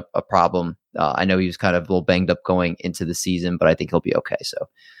isn't a problem. I know he was kind of a little banged up going into the season, but I think he'll be okay. So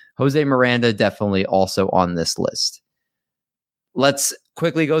Jose Miranda definitely also on this list. Let's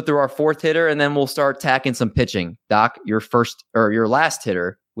quickly go through our fourth hitter, and then we'll start tacking some pitching. Doc, your last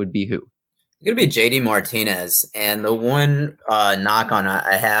hitter would be who? It's going to be JD Martinez. And the one knock on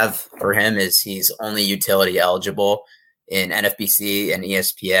I have for him is he's only utility eligible in NFBC and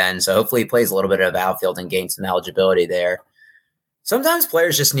ESPN. So hopefully he plays a little bit of outfield and gains some eligibility there. Sometimes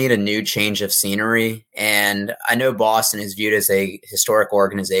players just need a new change of scenery. And I know Boston is viewed as a historic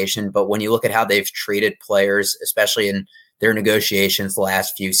organization, but when you look at how they've treated players, especially in their negotiations the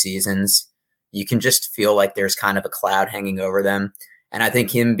last few seasons, you can just feel like there's kind of a cloud hanging over them. And I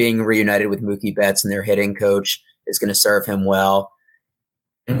think him being reunited with Mookie Betts and their hitting coach is going to serve him well.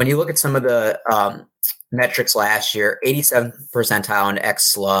 And when you look at some of the metrics last year, 87th percentile in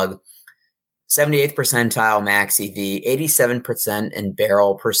X slug, 78th percentile max EV, 87% in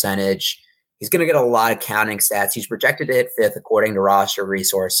barrel percentage, He's going to get a lot of counting stats. He's projected to hit 5th according to Roster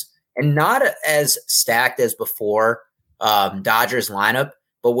Resource, and not as stacked as before Dodgers lineup.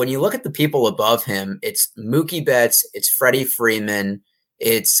 But when you look at the people above him, it's Mookie Betts, it's Freddie Freeman,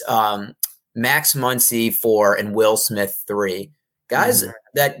 it's Max Muncy 4, and Will Smith 3. Guys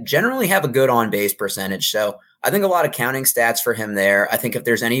that generally have a good on-base percentage. So I think a lot of counting stats for him there. I think if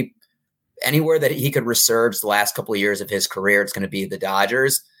there's anywhere that he could resurge the last couple of years of his career, it's going to be the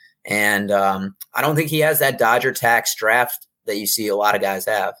Dodgers. And I don't think he has that Dodger tax draft that you see a lot of guys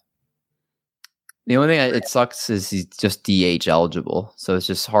have. The only thing it sucks is he's just DH eligible, so it's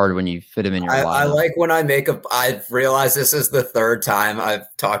just hard when you fit him in your lineup. I like when I've realized this is the third time I've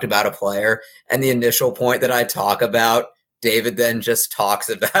talked about a player, and the initial point that I talk about, David then just talks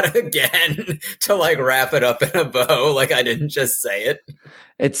about it again to like wrap it up in a bow, like I didn't just say it.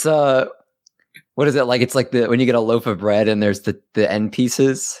 It's what is it like? It's like when you get a loaf of bread and there's the end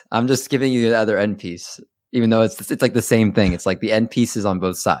pieces. I'm just giving you the other end piece, even though it's like the same thing. It's like the end pieces on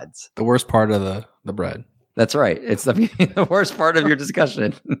both sides. The worst part of the bread. That's right. It's the worst part of your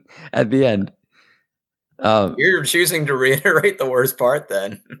discussion at the end. You're choosing to reiterate the worst part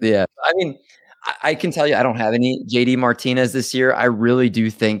then. Yeah. I mean, I can tell you I don't have any JD Martinez this year. I really do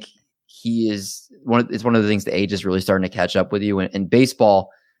think he is it's one of the things the age is really starting to catch up with you. In baseball,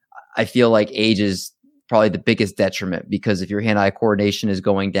 I feel like age is probably the biggest detriment, because if your hand-eye coordination is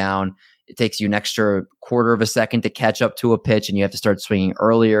going down, it takes you an extra quarter of a second to catch up to a pitch, and you have to start swinging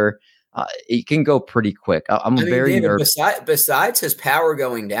earlier. It can go pretty quick. I'm very nervous. Besides his power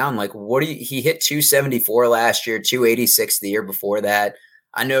going down, like he hit 274 last year, 286 the year before that.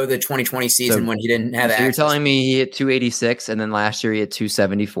 I know the 2020 season when he didn't have access. You're telling me he hit 286 and then last year he hit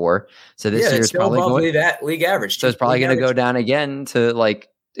 274. So this year is probably going league average. So it's probably going to go down again to like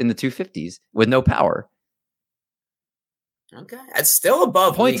in the 250s with no power. Okay. That's still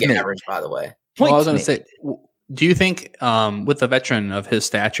above league average, by the way. Well, I was going to say, do you think with a veteran of his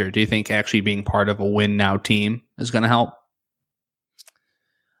stature, do you think actually being part of a win now team is going to help?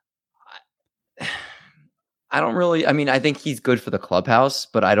 I don't really. I mean, I think he's good for the clubhouse,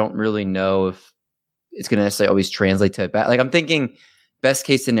 but I don't really know if it's going to necessarily always translate to bat. Like I'm thinking, best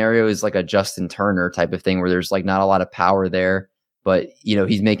case scenario is like a Justin Turner type of thing where there's like not a lot of power there, but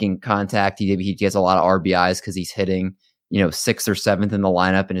he's making contact. He gets a lot of RBIs because he's hitting 6th or 7th in the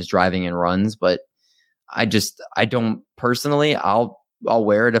lineup and is driving in runs. But I don't personally. I'll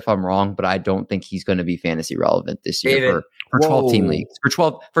wear it if I'm wrong, but I don't think he's going to be fantasy relevant this year for 12 team leagues.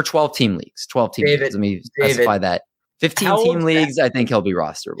 For 12 team leagues. 12 team leagues. Let me specify that. 15 team leagues, I think he'll be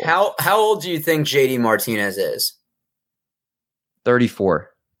rosterable. How old do you think JD Martinez is? 34.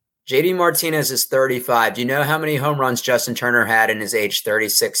 JD Martinez is 35. Do you know how many home runs Justin Turner had in his age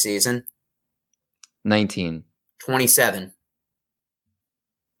 36 season? 19. 27.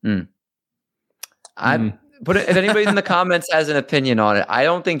 But if anybody in the comments has an opinion on it, I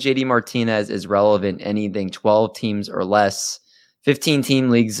don't think JD Martinez is relevant anything 12 teams or less, 15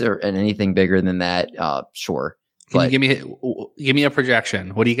 team leagues and anything bigger than that. Sure. Can you give me a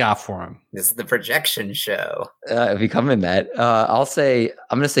projection? What do you got for him? This is the projection show. If we come in that, I'm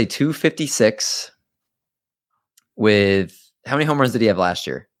going to say 256 with how many home runs did he have last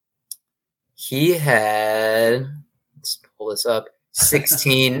year? He had, let's pull this up,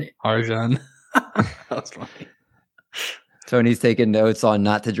 16. Arjan. That's funny. Tony's taking notes on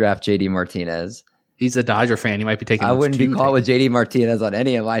not to draft JD Martinez. He's a Dodger fan. He might be taking. I wouldn't be caught with JD Martinez on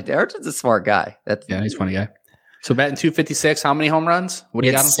any of my. Arjan's a smart guy. He's a funny guy. So batting 256. How many home runs? What do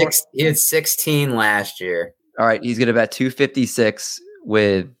you got him for? He had 16 last year. All right, he's going to bat 256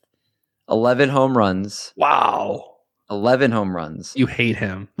 with 11 home runs. Wow, 11 home runs. You hate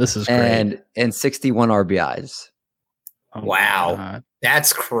him. This is great. And 61 RBIs. Oh, wow.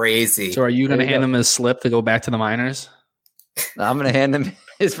 That's crazy. So are you going to hand him his slip to go back to the minors? I'm going to hand him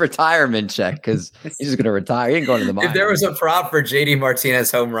his retirement check because he's just going to retire. He ain't going to the minors. If there was a prop for JD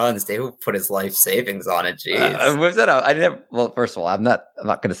Martinez home runs, they would put his life savings on it. Jeez. Well, first of all, I'm not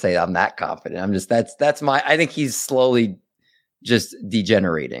going to say I'm that confident. I'm just that's my. I think he's slowly just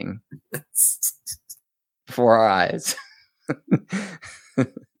degenerating before our eyes.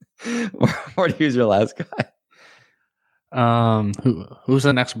 Who's your last guy? Who's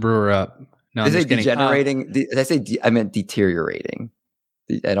the next brewer up? No, Did I say degenerating? Did I say I meant deteriorating?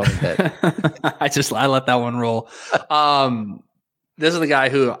 I don't think that. I let that one roll. This is the guy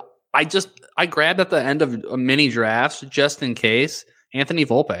who I grabbed at the end of mini drafts just in case. Anthony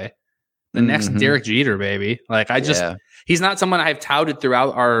Volpe, the next Derek Jeter, baby. Like he's not someone I've touted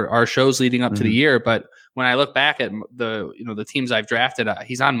throughout our shows leading up to the year, but when I look back at the teams I've drafted,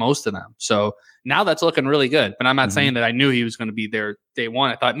 he's on most of them. So now that's looking really good. But I'm not saying that I knew he was going to be there day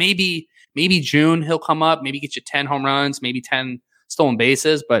one. I thought maybe Maybe June he'll come up, maybe get you 10 home runs, maybe 10 stolen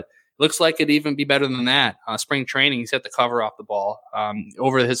bases, but looks like it'd even be better than that. Spring training, he's hit the cover off the ball.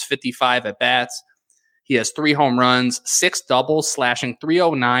 Over his 55 at-bats, he has 3 home runs, 6 doubles, slashing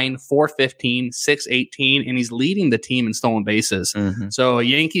 309, 415, 618, and he's leading the team in stolen bases. Mm-hmm. So a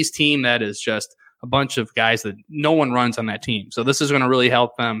Yankees team that is just a bunch of guys that no one runs on that team. So this is going to really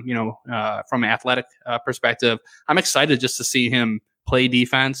help them, from an athletic perspective. I'm excited just to see him play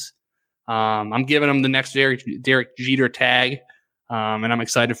defense. I'm giving him the next Derek Jeter tag. And I'm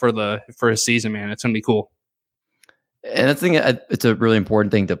excited for his season, man. It's going to be cool. And I think it's a really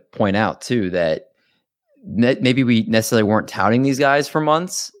important thing to point out, too, that maybe we necessarily weren't touting these guys for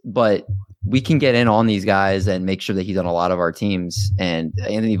months, but we can get in on these guys and make sure that he's on a lot of our teams. And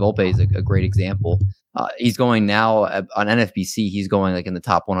Anthony Volpe is a great example. He's going now on NFBC. He's going like in the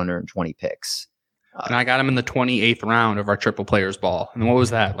top 120 picks. And I got him in the 28th round of our triple players ball. And what was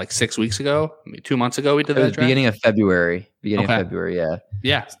that? Like 6 weeks ago? 2 months ago we did that draft? Beginning of February. Of February, yeah.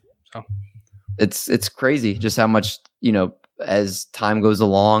 Yeah. So it's crazy just how much, as time goes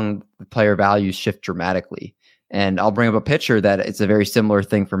along, the player values shift dramatically. And I'll bring up a pitcher that it's a very similar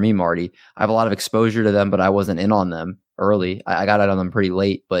thing for me, Marty. I have a lot of exposure to them, but I wasn't in on them early. I got out on them pretty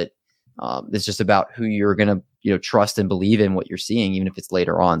late, but it's just about who you're going to trust and believe in what you're seeing, even if it's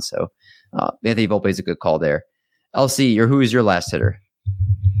later on. So Anthony Volpe is a good call there. LC, who is your last hitter?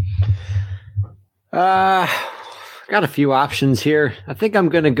 Got a few options here. I think I'm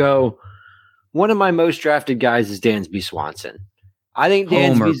going to go. One of my most drafted guys is Dansby Swanson. I think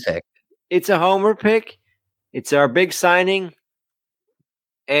Dansby's pick. It's a homer pick. It's our big signing,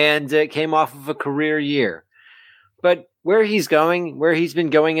 and it came off of a career year. But where he's been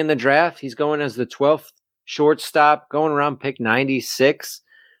going in the draft, he's going as the 12th shortstop, going around pick 96.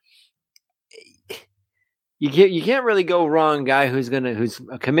 You can't really go wrong, guy who's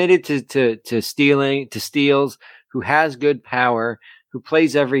committed to steals, who has good power, who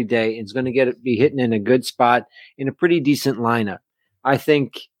plays every day, and is going to be hitting in a good spot in a pretty decent lineup. I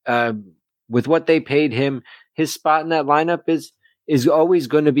think with what they paid him, his spot in that lineup is always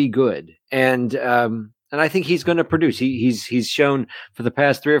going to be good, and I think he's going to produce. He's shown for the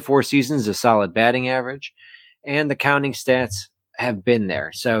past 3 or 4 seasons a solid batting average, and the counting stats have been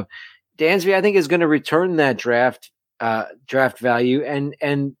there. So Dansby, I think, is going to return that draft value, and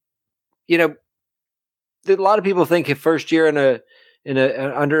a lot of people think a first year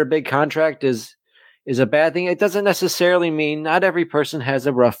under a big contract is a bad thing. It doesn't necessarily mean. Not every person has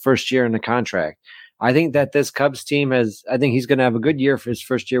a rough first year in a contract. I think that this Cubs team I think he's going to have a good year for his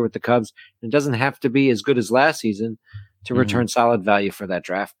first year with the Cubs. It doesn't have to be as good as last season to return solid value for that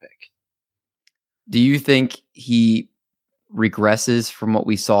draft pick. Do you think he regresses from what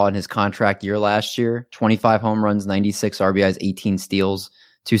we saw in his contract year last year? 25 home runs, 96 RBIs, 18 steals,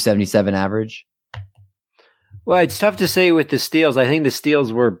 277 average? Well, it's tough to say with the steals. I think the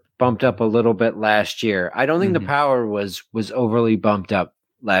steals were bumped up a little bit last year. I don't think the power was overly bumped up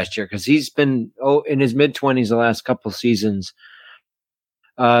last year because he's been in his mid-20s the last couple seasons.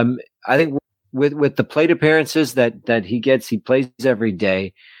 I think with the plate appearances that he gets, he plays every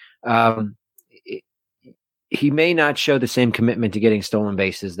day. He may not show the same commitment to getting stolen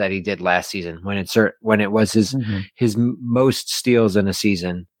bases that he did last season when it was his most steals in a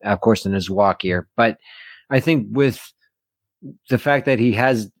season, of course, in his walk year. But I think with the fact that he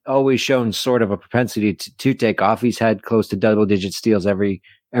has always shown sort of a propensity to take off, he's had close to double-digit steals every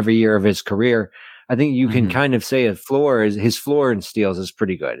year of his career. I think you can kind of say his floor in steals is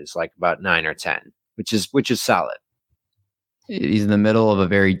pretty good. It's like about 9 or 10, which is solid. He's in the middle of a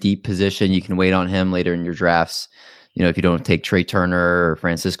very deep position. You can wait on him later in your drafts. If you don't take Trey Turner or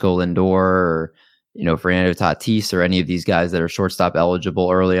Francisco Lindor or Fernando Tatis or any of these guys that are shortstop eligible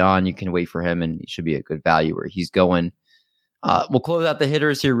early on, you can wait for him, and he should be a good value where he's going. We'll close out the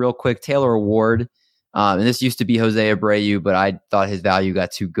hitters here real quick. Taylor Ward, and this used to be Jose Abreu, but I thought his value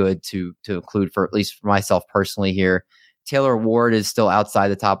got too good to include at least for myself personally here. Taylor Ward is still outside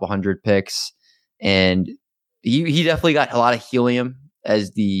the top 100 picks, and he definitely got a lot of helium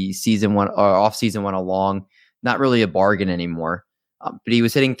as the off season went along. Not really a bargain anymore. But he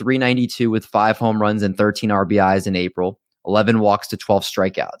was hitting 392 with 5 home runs and 13 RBIs in April, 11 walks to 12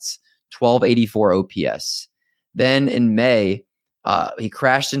 strikeouts, 1284 OPS. Then in May, he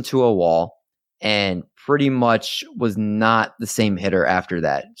crashed into a wall and pretty much was not the same hitter after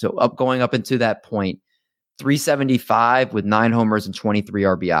that. So going up into that point, 375 with 9 homers and 23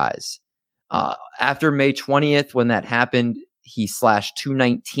 RBIs. After May 20th, when that happened, he slashed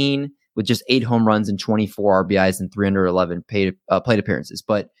 219 with just 8 home runs and 24 RBIs and 311 plate appearances,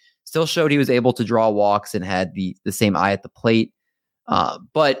 but still showed he was able to draw walks and had the same eye at the plate.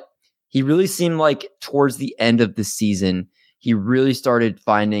 But he really seemed like towards the end of the season, he really started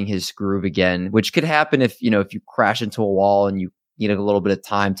finding his groove again, which could happen if you crash into a wall and you need a little bit of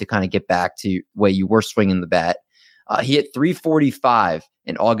time to kind of get back to the way you were swinging the bat. He hit 345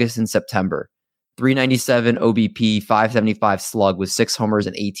 in August and September, 397 OBP, 575 slug with 6 homers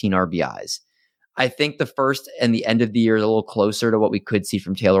and 18 RBIs. I think the first and the end of the year is a little closer to what we could see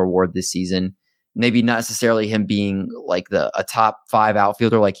from Taylor Ward this season. Maybe not necessarily him being like a top 5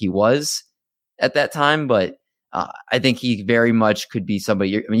 outfielder like he was at that time, but I think he very much could be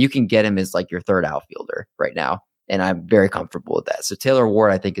somebody. You can get him as like your third outfielder right now, and I'm very comfortable with that. So Taylor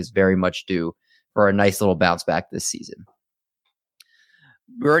Ward, I think, is very much due for a nice little bounce back this season.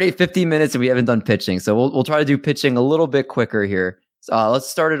 We're already at 15 minutes and we haven't done pitching, so we'll try to do pitching a little bit quicker here. Let's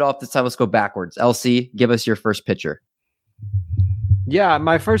start it off this time. Let's go backwards. LC, give us your first pitcher. Yeah,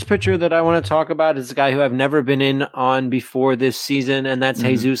 my first pitcher that I want to talk about is a guy who I've never been in on before this season, and that's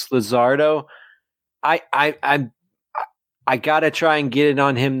Jesus Luzardo. I gotta try and get it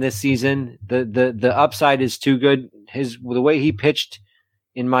on him this season. The upside is too good. The way he pitched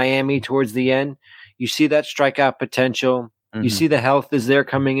in Miami towards the end, you see that strikeout potential. You see the health is there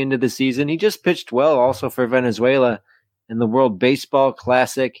coming into the season. He just pitched well also for Venezuela in the World Baseball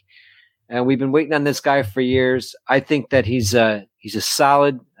Classic. And we've been waiting on this guy for years. I think that he's a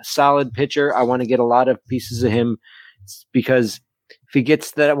solid pitcher. I want to get a lot of pieces of him because if he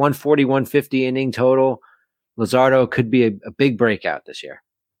gets that 140, 150 inning total, Luzardo could be a big breakout this year.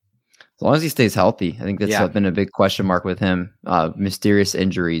 As long as he stays healthy, I think that's been a big question mark with him. Mysterious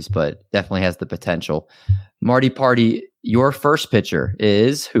injuries, but definitely has the potential. Marty Party, your first pitcher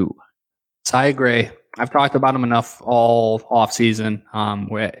is who? Cy Gray. I've talked about him enough all offseason.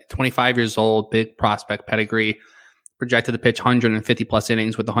 We're 25 years old, big prospect pedigree, projected to pitch 150 plus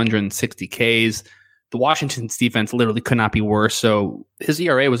innings with 160 Ks. The Washington's defense literally could not be worse. So his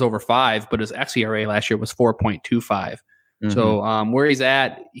ERA was over 5, but his xERA last year was 4.25. So where he's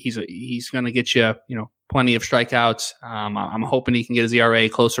at, he's going to get you plenty of strikeouts. I'm hoping he can get his ERA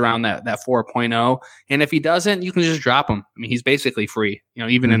close around that 4.0. And if he doesn't, you can just drop him. I mean, he's basically free,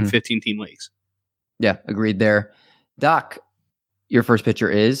 even in 15-team leagues. Yeah, agreed there. Doc, your first pitcher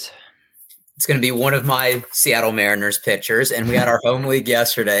is? It's going to be one of my Seattle Mariners pitchers, and we had our home league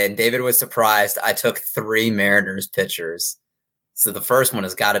yesterday, and David was surprised. I took 3 Mariners pitchers. So the first one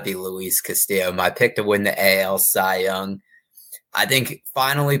has got to be Luis Castillo, my pick to win the AL Cy Young. I think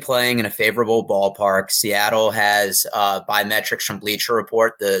finally playing in a favorable ballpark. Seattle has, by metrics from Bleacher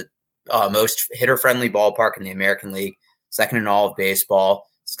Report, the most hitter-friendly ballpark in the American League, second in all of baseball.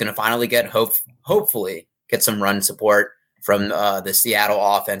 It's going to finally hopefully get some run support from the Seattle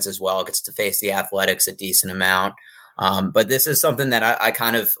offense as well. It gets to face the Athletics a decent amount. But this is something that I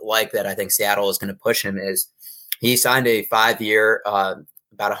kind of like that I think Seattle is going to push him is he signed a 5-year,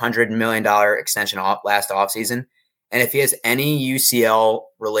 about $100 million extension last offseason. And if he has any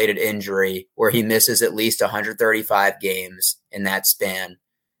UCL-related injury where he misses at least 135 games in that span,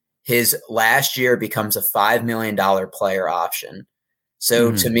 his last year becomes a $5 million player option.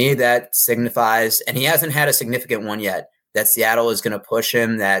 So to me, that signifies, and he hasn't had a significant one yet, that Seattle is going to push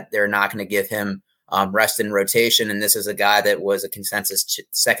him, that they're not going to give him rest in rotation. And this is a guy that was a consensus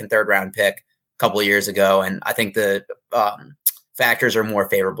second, third round pick a couple of years ago. And I think the factors are more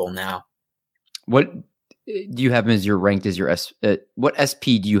favorable now. What do you have him as ranked as your what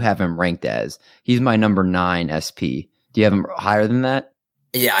SP do you have him ranked as? He's my number 9 SP. Do you have him higher than that?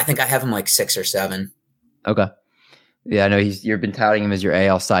 Yeah, I think I have him like 6 or 7. Okay. Yeah, I know you've been touting him as your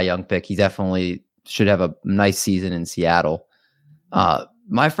AL Cy Young pick. He definitely should have a nice season in Seattle.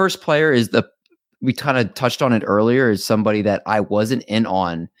 My first player is we kind of touched on it earlier, is somebody that I wasn't in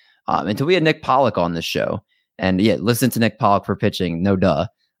on until we had Nick Pollock on this show. And yeah, listen to Nick Pollock for pitching, no duh.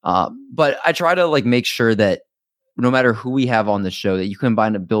 But I try to make sure that no matter who we have on the show, that you can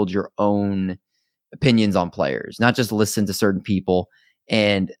build your own opinions on players, not just listen to certain people.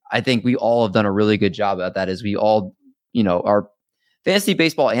 And I think we all have done a really good job at that, as we all, are fantasy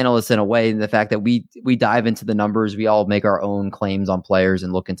baseball analysts in a way, in the fact that we dive into the numbers, we all make our own claims on players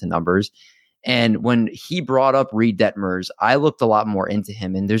and look into numbers. And when he brought up Reed Detmers, I looked a lot more into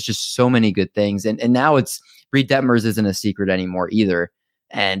him, and there's just so many good things. And now it's Reed Detmers isn't a secret anymore either.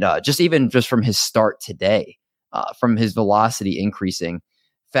 And just from his start today, from his velocity increasing,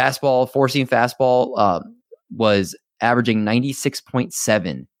 four-seam fastball was averaging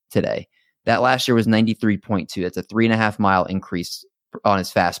 96.7 today. That last year was 93.2. That's a 3.5 mile increase on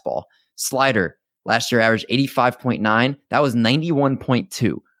his fastball. Slider last year averaged 85.9. That was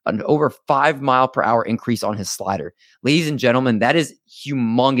 91.2. An over 5 mile per hour increase on his slider. Ladies and gentlemen, that is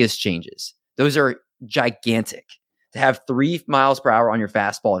humongous changes. Those are gigantic. to have 3 miles per hour on your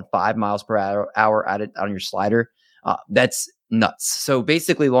fastball and 5 miles per hour on your slider, that's nuts. So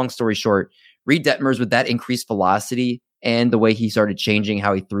basically, long story short, Reed Detmers, with that increased velocity and the way he started changing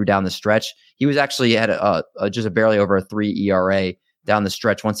how he threw down the stretch, he was actually at just a barely over a 3 ERA down the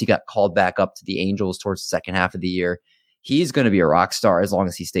stretch once he got called back up to the Angels towards the second half of the year. He's going to be a rock star as long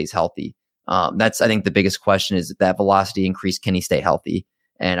as he stays healthy. That's, I think, the biggest question is that velocity increase. Can he stay healthy?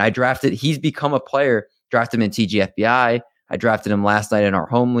 And he's become a player, drafted him in TGFBI. I drafted him last night in our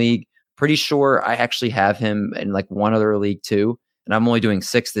home league. Pretty sure I actually have him in like one other league too. And I'm only doing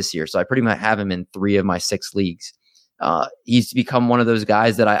 6 this year. So I pretty much have him in 3 of my 6 leagues. He's become one of those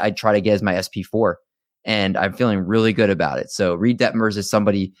guys that I try to get as my SP4. And I'm feeling really good about it. So Reed Detmers is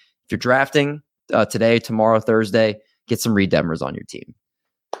somebody, if you're drafting today, tomorrow, Thursday, get some Reed Detmers on your team.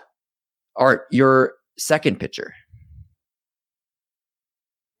 Art, your second pitcher.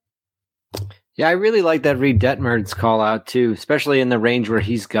 Yeah, I really like that Reed Detmers call out too, especially in the range where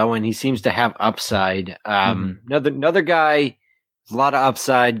he's going. He seems to have upside. Another guy, a lot of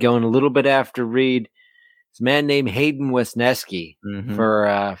upside, going a little bit after Reed. It's a man named Hayden Wesneski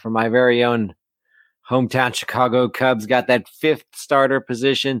for my very own hometown Chicago Cubs. Got that 5th starter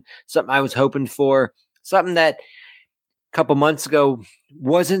position, something I was hoping for, something that a couple months ago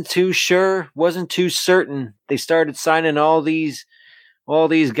wasn't too certain. They started signing all these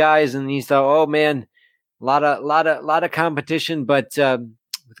guys, and you thought, oh man, a lot of competition. But with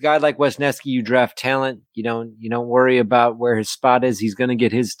a guy like Wesneski, you draft talent. You don't worry about where his spot is. He's going to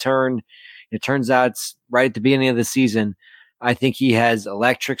get his turn. It turns out it's right at the beginning of the season. I think he has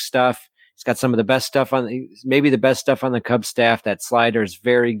electric stuff. He's got some of the best stuff maybe the best stuff on the Cubs staff. That slider is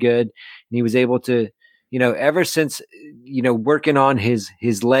very good. And he was able to, ever since, working on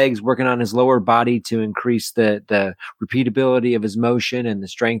his legs, working on his lower body to increase the repeatability of his motion and the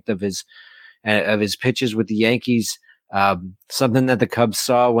strength of his pitches with the Yankees. Something that the Cubs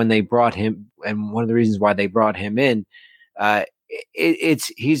saw when they brought him, and one of the reasons why they brought him in,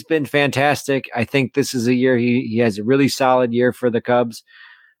 he's been fantastic. I think this is a year he has a really solid year for the Cubs.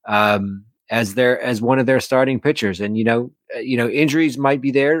 As one of their starting pitchers. And, injuries might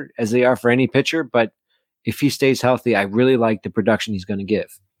be there as they are for any pitcher, but if he stays healthy, I really like the production he's going to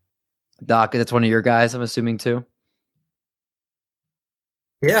give. Doc, that's one of your guys, I'm assuming too.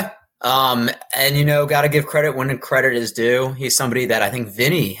 Yeah. And, got to give credit when credit is due. He's somebody that I think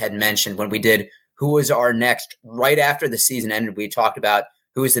Vinny had mentioned when we did who was our next, right after the season ended, we talked about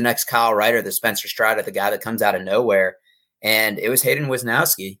who was the next Kyle Reiter, the Spencer Strider, the guy that comes out of nowhere. And it was Hayden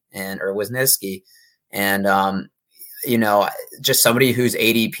Wesneski. And just somebody whose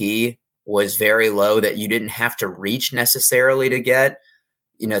ADP was very low that you didn't have to reach necessarily to get,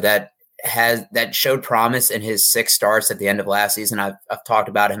 that showed promise in his 6 starts at the end of last season. I've talked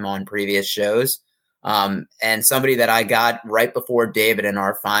about him on previous shows. And somebody that I got right before David in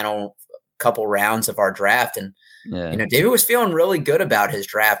our final couple rounds of our draft. And David was feeling really good about his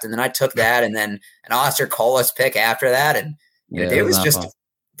draft. And then I took that and then an Oscar Colas pick after that. And David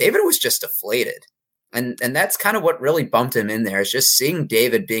was just deflated. And that's kind of what really bumped him in there, is just seeing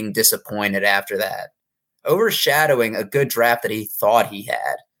David being disappointed after that, overshadowing a good draft that he thought he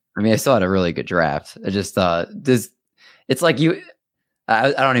had. I mean, I still had a really good draft. I just it's like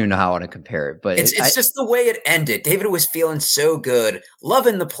I don't even know how I want to compare it, but it's just the way it ended. David was feeling so good,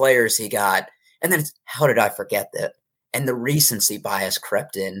 loving the players he got. And then how did I forget that? And the recency bias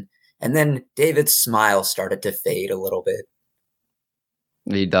crept in. And then David's smile started to fade a little bit.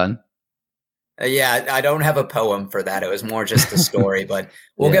 Are you done? Yeah, I don't have a poem for that. It was more just a story, but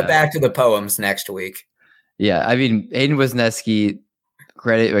we'll get back to the poems next week. Yeah, I mean, Hayden Wesneski,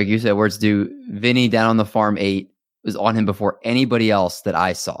 credit, like you said, where it's due. Vinny down on the farm 8 was on him before anybody else that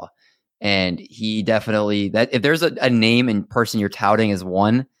I saw. And he definitely, that if there's a name and person you're touting as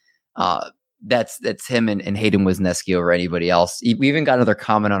one, that's him and Hayden Wesneski over anybody else. We even got another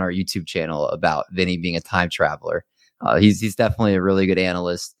comment on our YouTube channel about Vinny being a time traveler. He's definitely a really good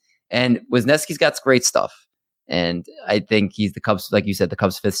analyst. And Wesneski's got great stuff. And I think he's the Cubs, like you said, the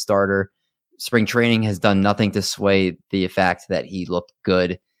Cubs' 5th starter. Spring training has done nothing to sway the fact that he looked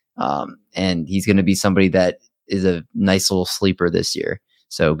good. And he's going to be somebody that is a nice little sleeper this year.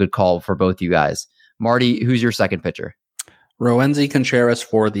 So good call for both you guys. Marty, who's your second pitcher? Roansy Contreras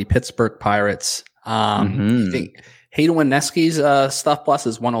for the Pittsburgh Pirates. I think Hayden Wesneski's stuff plus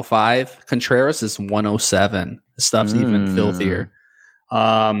is 105. Contreras is 107. The stuff's even filthier.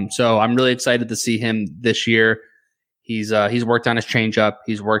 So I'm really excited to see him this year. He's worked on his changeup.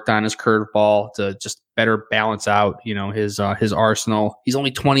 He's worked on his curveball to just better balance out, his arsenal. He's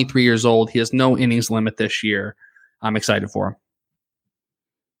only 23 years old. He has no innings limit this year. I'm excited for him.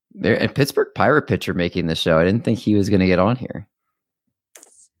 And Pittsburgh Pirate pitcher making the show. I didn't think he was going to get on here.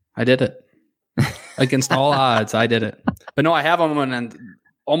 I did it. Against all odds, I did it. But no, I have him in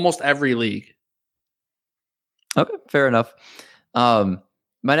almost every league. Okay, fair enough. My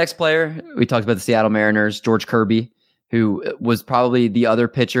next player, we talked about the Seattle Mariners, George Kirby, who was probably the other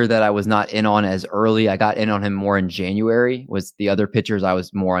pitcher that I was not in on as early. I got in on him more in January, was the other pitchers I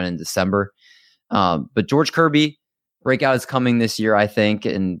was more on in December. But George Kirby, breakout is coming this year, I think.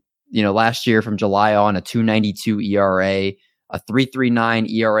 And, last year from July on, a 2.92 ERA, a 3.39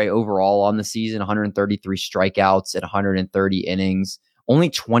 ERA overall on the season, 133 strikeouts at 130 innings, only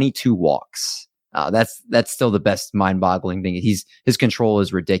 22 walks. That's still the best mind-boggling thing. His control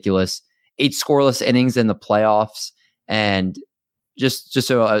is ridiculous. 8 scoreless innings in the playoffs. And just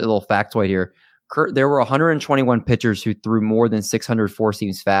so a little factoid here, there were 121 pitchers who threw more than 600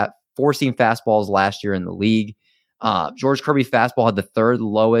 four-seam fastballs last year in the league. George Kirby's fastball had the third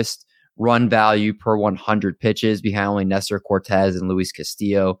lowest run value per 100 pitches, behind only Nestor Cortez and Luis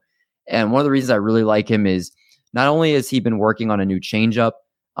Castillo. And one of the reasons I really like him is not only has he been working on a new changeup,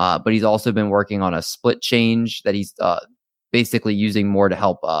 but he's also been working on a split change that he's basically using more to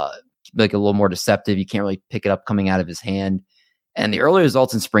help like a little more deceptive. You can't really pick it up coming out of his hand. And the early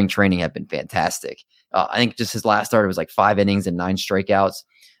results in spring training have been fantastic. I think just his last start was like 5 innings and 9 strikeouts.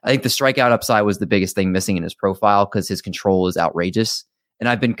 I think the strikeout upside was the biggest thing missing in his profile because his control is outrageous. And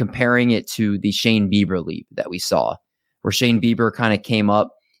I've been comparing it to the Shane Bieber leap that we saw, where Shane Bieber kind of came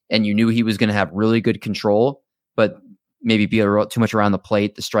up and you knew he was going to have really good control, but maybe be too much around the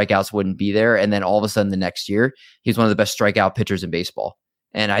plate. The strikeouts wouldn't be there. And then all of a sudden the next year, he's one of the best strikeout pitchers in baseball.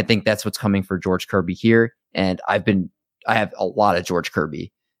 And I think that's what's coming for George Kirby here. And I have a lot of George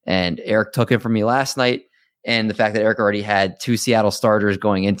Kirby, and Eric took him from me last night. And the fact that Eric already had 2 Seattle starters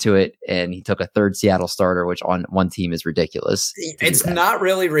going into it, and he took a third Seattle starter, which on one team is ridiculous. It's not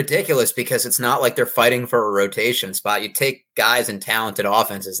really ridiculous because it's not like they're fighting for a rotation spot. You take guys in talented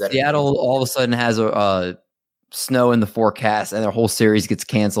offenses that Seattle all of a sudden has a snow in the forecast, and their whole series gets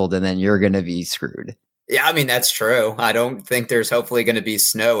canceled, and then you're going to be screwed. Yeah, I mean, that's true. I don't think there's hopefully going to be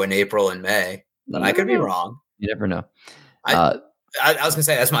snow in April and May, but I could be wrong. You never know. I was going to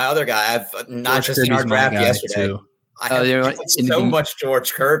say, that's my other guy. I've not just in our draft yesterday. I have so much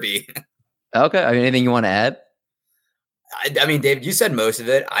George Kirby. Okay. I mean, anything you want to add? I mean, David, you said most of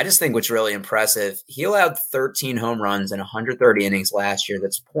it. I just think what's really impressive, he allowed 13 home runs in 130 innings last year.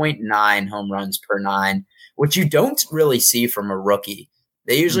 That's 0.9 home runs per 9, which you don't really see from a rookie.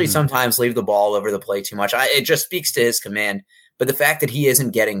 They usually sometimes leave the ball over the plate too much. It just speaks to his command. But the fact that he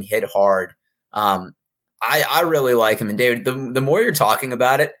isn't getting hit hard, I really like him. And David, the more you're talking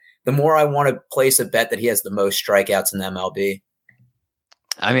about it, the more I want to place a bet that he has the most strikeouts in the MLB.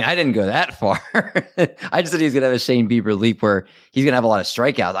 I mean, I didn't go that far. I just said he's going to have a Shane Bieber leap where he's going to have a lot of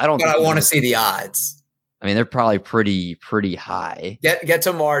strikeouts. But I want to see the odds. I mean, they're probably pretty high. Get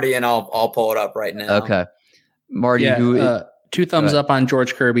to Marty, and I'll pull it up right now. Okay, Marty. Yeah, 2 thumbs up on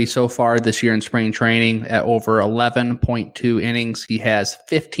George Kirby so far this year in spring training at over 11.2 innings. He has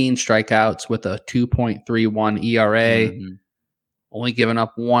 15 strikeouts with a 2.31 ERA. Only given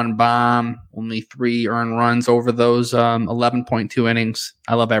up 1 bomb, only 3 earned runs over those 11.2 innings.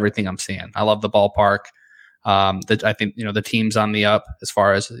 I love everything I'm seeing. I love the ballpark. I think the team's on the up as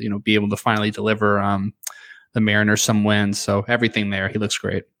far as be able to finally deliver the Mariners some wins. So everything there, he looks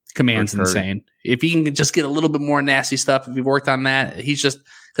great. Command's insane. If he can just get a little bit more nasty stuff, if he worked on that, he's just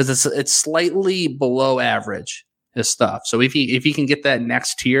because it's slightly below average, his stuff. So if he can get that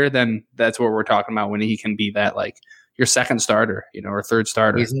next tier, then that's what we're talking about when he can be that like your second starter, or third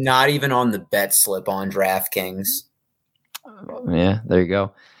starter. He's not even on the bet slip on DraftKings. Yeah, there you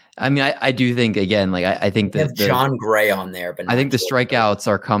go. I mean, I do think again, like I think that John Gray on there, but I think the strikeouts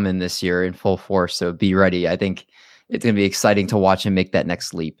are coming this year in full force. So be ready. I think it's going to be exciting to watch him make that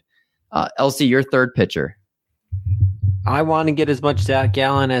next leap. Elsie, your third pitcher. I want to get as much Zach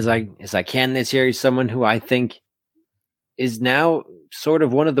Gallen as I can this year. He's someone who I think is now sort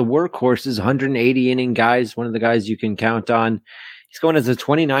of one of the workhorses, 180 inning guys, one of the guys you can count on. He's going as the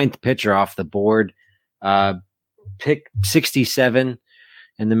 29th pitcher off the board, pick 67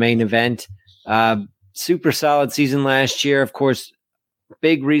 in the main event. Super solid season last year. Of course,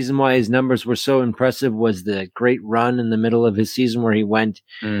 big reason why his numbers were so impressive was the great run in the middle of his season where he went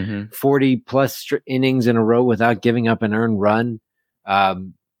 40 plus innings in a row without giving up an earned run.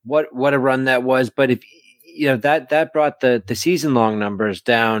 What a run that was. But if that brought the season long numbers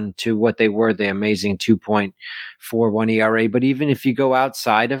down to what they were, the amazing 2.41 ERA. But even if you go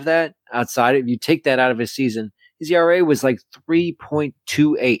outside of that, if you take that out of his season, his ERA was like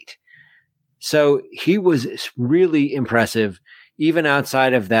 3.28. So he was really impressive. even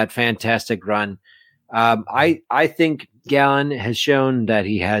outside of that fantastic run. I think Gallen has shown that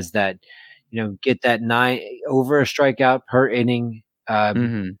he has that, get that 9 over a strikeout per inning,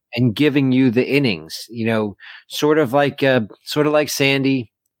 and giving you the innings, sort of like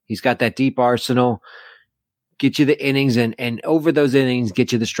Sandy. He's got that deep arsenal, get you the innings, and over those innings,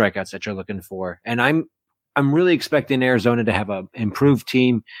 get you the strikeouts that you're looking for. And I'm really expecting Arizona to have an improved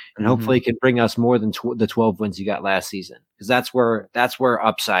team, and hopefully can bring us more than the 12 wins you got last season, because that's where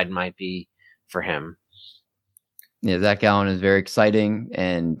upside might be for him. Yeah, Zach Gallen is very exciting,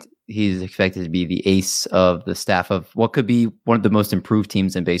 and he's expected to be the ace of the staff of what could be one of the most improved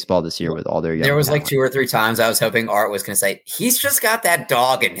teams in baseball this year with all their young There was talent. like 2 or 3 times I was hoping Art was going to say, he's just got that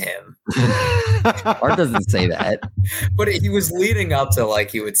dog in him. Art doesn't say that. But he was leading up to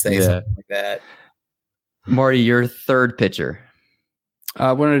like he would say something like that. Marty, your third pitcher.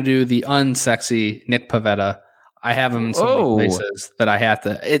 We're going to do the unsexy Nick Pivetta. I have him in so many places that I have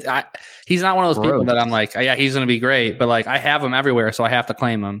to. He's not one of those people that I'm like, yeah, he's going to be great, but like I have him everywhere, so I have to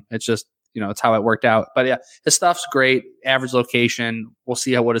claim him. It's just, it's how it worked out. But yeah, his stuff's great. Average location. We'll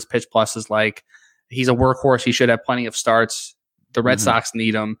see what his pitch plus is like. He's a workhorse. He should have plenty of starts. The Red Sox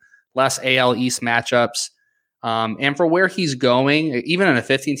need him. Less AL East matchups. And for where he's going, even in a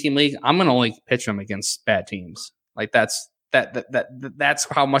 15-team league, I'm going to only pitch him against bad teams. Like that's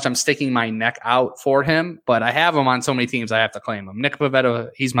how much I'm sticking my neck out for him. But I have him on so many teams, I have to claim him. Nick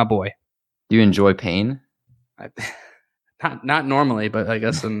Pivetta, he's my boy. Do you enjoy pain? Not normally, but I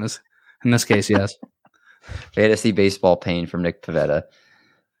guess in this case, yes. Fantasy baseball pain from Nick Pivetta.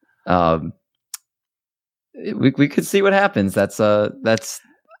 We could see what happens. That's I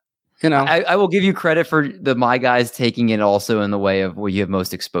will give you credit for my guys taking it also in the way of where you have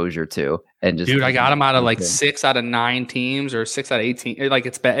most exposure to, and just I got him out of like 6 out of 9 teams or 6 out of 18. Like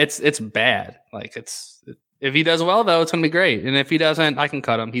it's bad. It's bad. Like if he does well though, it's gonna be great. And if he doesn't, I can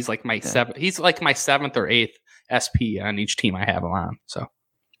cut him. He's like my 7th. He's like my 7th or 8th SP on each team I have him on. So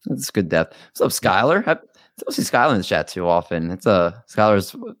that's good depth. What's up, Skylar? I don't see Skylar in the chat too often.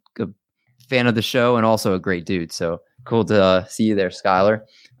 Skylar's a fan of the show and also a great dude. So cool to see you there, Skylar.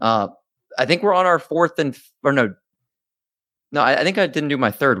 I think we're on our 4th I think I didn't do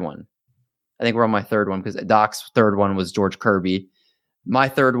my 3rd one. I think we're on my 3rd one because Doc's 3rd one was George Kirby. My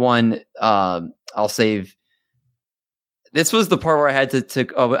 3rd one, I'll save. This was the part where I had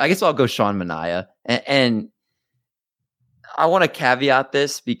to I guess I'll go Sean Manaea. And I want to caveat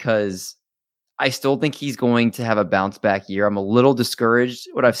this because I still think he's going to have a bounce back year. I'm a little discouraged.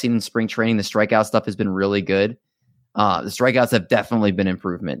 What I've seen in spring training, the strikeout stuff has been really good. The strikeouts have definitely been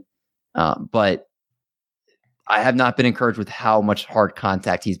improvement. But I have not been encouraged with how much hard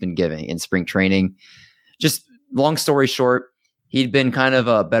contact he's been giving in spring training. Just long story short, he'd been kind of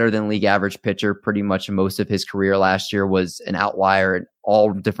a better than league average pitcher pretty much most of his career. Last year was an outlier in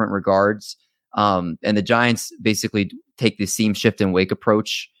all different regards. And the Giants basically take the seam, shift, and wake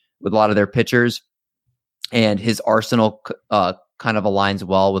approach with a lot of their pitchers. And his arsenal kind of aligns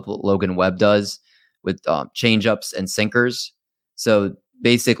well with what Logan Webb does with changeups and sinkers. So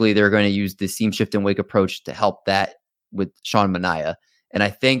basically, they're going to use the seam, shift, and wake approach to help that with Sean Manaea. And I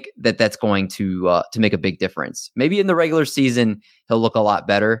think that that's going to make a big difference. Maybe in the regular season, he'll look a lot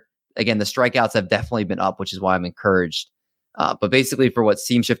better. Again, the strikeouts have definitely been up, which is why I'm encouraged. But basically, for what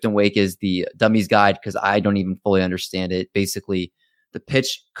seam, shift, and wake is the dummies guide, because I don't even fully understand it. Basically, the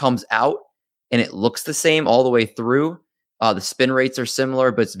pitch comes out and it looks the same all the way through. The spin rates are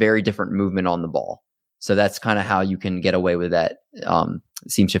similar, but it's very different movement on the ball. So that's kind of how you can get away with that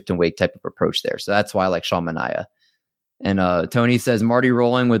seam, shift, and wake type of approach there. So that's why I like Sean Manaea. And Tony says Marty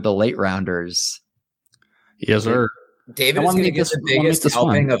rolling with the late rounders. Yes, sir. David is going to get the biggest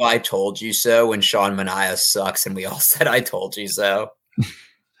helping of I told you so when Sean Manaea sucks and we all said I told you so.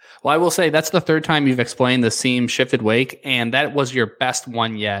 Well, I will say that's the 3rd time you've explained the seam shifted wake, and that was your best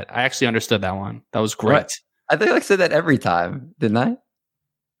one yet. I actually understood that one. That was great. Right. I think I said that every time, didn't I?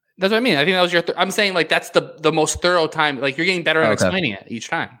 That's what I mean. I think that was your. I'm saying like that's the most thorough time. Like you're getting better at explaining it each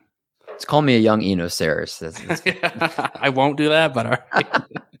time. Just call me a young Enoceros. I won't do that, but all right.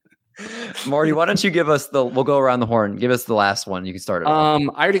 Marty, why don't you give us we'll go around the horn. Give us the last one. You can start it. I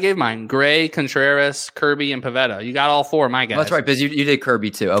already gave mine. Gray, Contreras, Kirby, and Pivetta. You got all 4 of my guys. Oh, that's right, because you did Kirby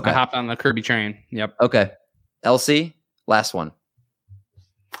too. Okay. I hopped on the Kirby train. Yep. Okay. LC, last one.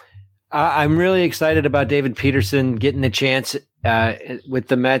 I'm really excited about David Peterson getting a chance with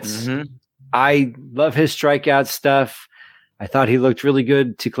the Mets. Mm-hmm. I love his strikeout stuff. I thought he looked really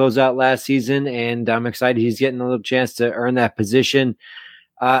good to close out last season, and I'm excited he's getting a little chance to earn that position.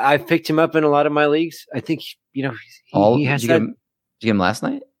 I've picked him up in a lot of my leagues. I think, he has did you get him last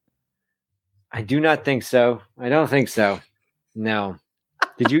night? I do not think so. I don't think so. No.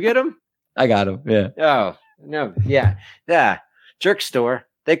 Did you get him? I got him. Yeah. Oh, no. Yeah. Yeah. Jerk store.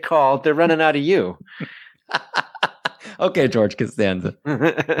 They called. They're running out of you. Okay, George Costanza.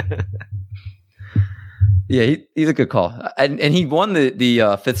 Yeah, he's a good call. And he won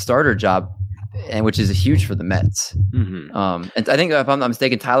the fifth starter job, and which is huge for the Mets. Mm-hmm. And I think if I'm not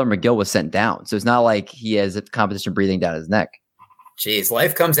mistaken, Tyler McGill was sent down. So it's not like he has a competition breathing down his neck. Jeez,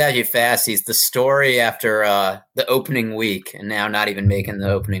 life comes at you fast. He's the story after the opening week, and now not even making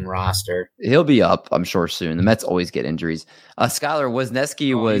the opening roster. He'll be up, I'm sure, soon. The Mets always get injuries. Skylar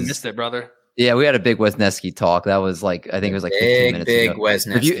Wisniewski was... You missed it, brother. Yeah, we had a big Wisniewski talk. That was like, I think it was like 15 minutes big ago.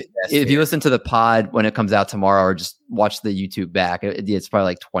 Wisniewski. If you listen to the pod when it comes out tomorrow, or just watch the YouTube back, it's probably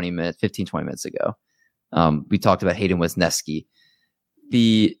like 20 minutes ago. We talked about Hayden Wisniewski.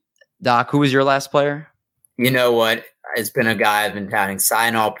 Doc, who was your last player? You know what? It's been a guy I've been touting,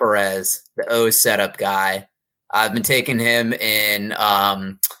 Sional Perez, the O's setup guy. I've been taking him in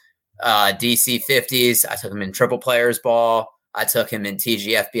DC 50s. I took him in triple players ball. I took him in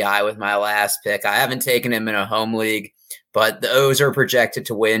TGFBI with my last pick. I haven't taken him in a home league, but the O's are projected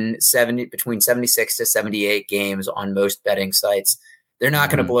to win between 76 to 78 games on most betting sites. They're not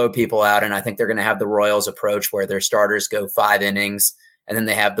going to blow people out, and I think they're going to have the Royals approach where their starters go 5 innings, and then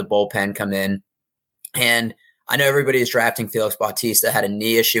they have the bullpen come in. And I know everybody is drafting Felix Bautista, had a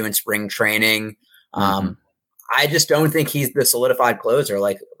knee issue in spring training. I just don't think he's the solidified closer.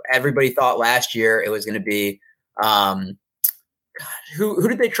 Like everybody thought last year it was going to be who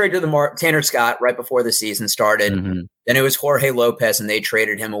did they trade to the Tanner Scott right before the season started? Then it was Jorge Lopez, and they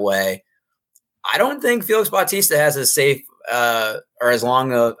traded him away. I don't think Felix Bautista has as safe or as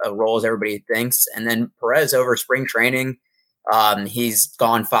long a role as everybody thinks. And then Perez over spring training, he's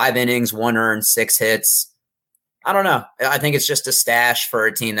gone 5 innings, 1 earned, 6 hits. I don't know. I think it's just a stash for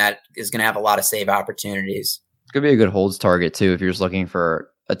a team that is going to have a lot of save opportunities. It's going to be a good holds target, too, if you're just looking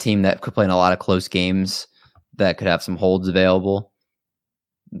for a team that could play in a lot of close games that could have some holds available.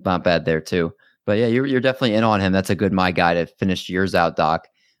 Not bad there, too. But yeah, you're definitely in on him. That's a good my guy to finish yours out, Doc.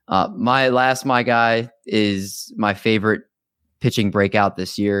 My guy is my favorite pitching breakout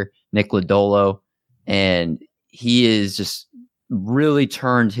this year, Nick Lodolo. And he is just really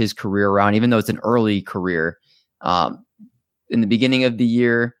turned his career around, even though it's an early career. In the beginning of the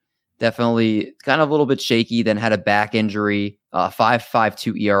year, definitely kind of a little bit shaky, then had a back injury,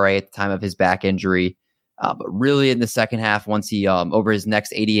 5.52 ERA at the time of his back injury. But really in the second half, once he, over his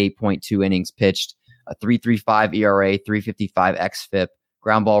next 88.2 innings pitched, a 3.35 ERA, 3.55 xFIP,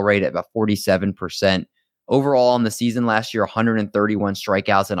 ground ball rate at about 47%. Overall in the season last year, 131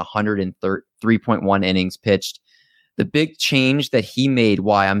 strikeouts and 103.1 innings pitched. The big change that he made,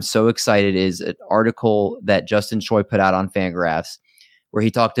 why I'm so excited, is an article that Justin Choi put out on Fangraphs, where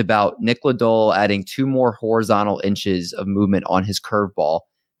he talked about Nick Lodolo adding 2 more horizontal inches of movement on his curveball.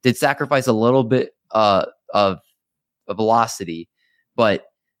 Did sacrifice a little bit of velocity, but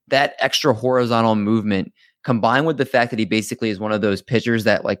that extra horizontal movement combined with the fact that he basically is one of those pitchers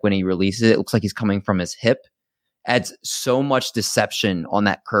that, like, when he releases it, it looks like he's coming from his hip, adds so much deception on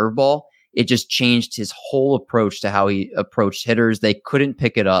that curveball. It just changed his whole approach to how he approached hitters. They couldn't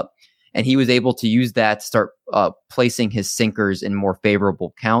pick it up, and he was able to use that to start placing his sinkers in more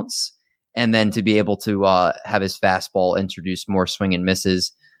favorable counts, and then to be able to have his fastball introduce more swing and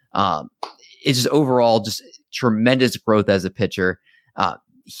misses. It's just overall just tremendous growth as a pitcher.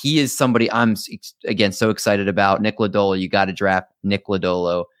 He is somebody I'm, again, so excited about. Nick Lodolo, you got to draft Nick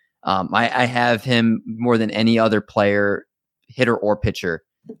Lodolo. I have him more than any other player, hitter or pitcher,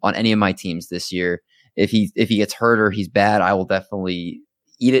 on any of my teams this year. If he gets hurt or he's bad, I will definitely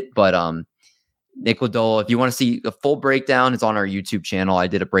eat it. But Nick Lodolo, if you want to see a full breakdown, it's on our YouTube channel. I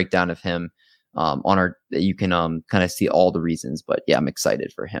did a breakdown of him you can kind of see all the reasons. But yeah, I'm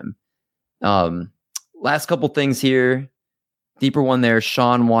excited for him. Last couple things here. Deeper one there,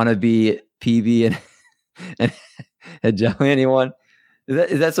 Sean Wannabe, PB, and Jelly. Anyone?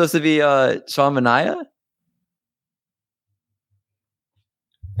 Is that supposed to be Sean Manaea?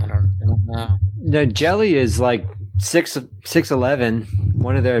 I don't know. No, Jelly is like 6'11",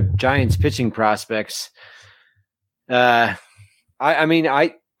 one of the Giants pitching prospects. I mean,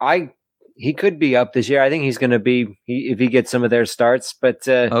 he could be up this year. I think he's going to be if he gets some of their starts. But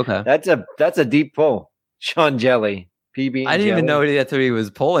okay, that's a deep pull, Sean Jelly. PB. I didn't even know that's what he was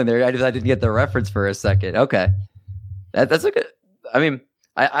pulling there. I didn't get the reference for a second. Okay, that's a good. I mean,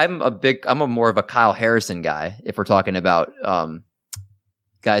 I'm more of a Kyle Harrison guy if we're talking about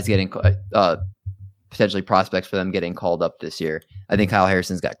guys getting potentially prospects for them getting called up this year. I think Kyle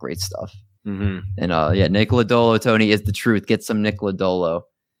Harrison's got great stuff. Mm-hmm. And Nick Lodolo, Tony, is the truth. Get some Nick Lodolo,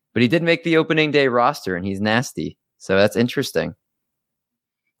 but he did make the opening day roster and he's nasty. So that's interesting.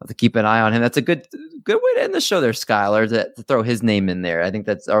 I'll have to keep an eye on him. That's a good way to end the show there, Skylar, to throw his name in there. I think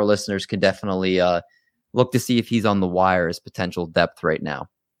that's our listeners can definitely look to see if he's on the wire as potential depth right now.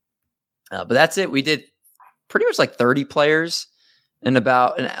 But that's it. We did pretty much like 30 players in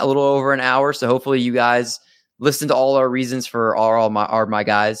about a little over an hour. So hopefully you guys listen to all our reasons for all my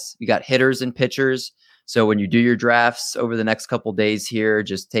guys. We got hitters and pitchers. So when you do your drafts over the next couple days here,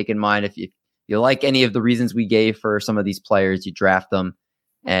 just take in mind if you like any of the reasons we gave for some of these players, you draft them,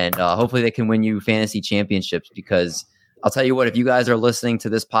 and hopefully they can win you fantasy championships. Because I'll tell you what, if you guys are listening to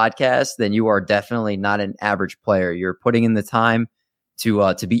this podcast, then you are definitely not an average player. You're putting in the time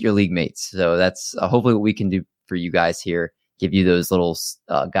to beat your league mates. So that's hopefully what we can do for you guys here. Give you those little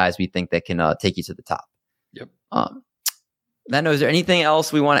guys we think that can take you to the top. Yep. Is there anything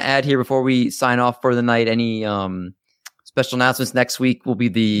else we want to add here before we sign off for the night? Any special announcements? Next week will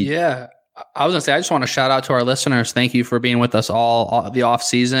be Yeah, I was gonna say, I just want to shout out to our listeners. Thank you for being with us all the off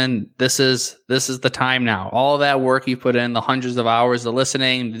season. This is the time now. All of that work you put in, the hundreds of hours of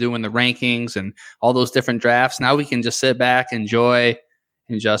listening, doing the rankings and all those different drafts. Now we can just sit back, enjoy,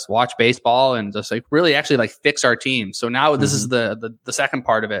 and just watch baseball and just like really actually like fix our team. So now this is the second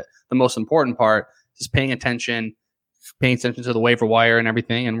part of it. The most important part is paying attention to the waiver wire and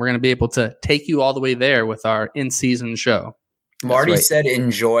everything. And we're going to be able to take you all the way there with our in-season show. Marty said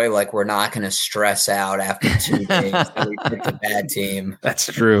enjoy, like we're not going to stress out after 2 days that we picked a bad team. That's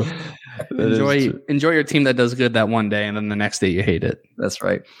true. Enjoy your team that does good that one day, and then the next day you hate it. That's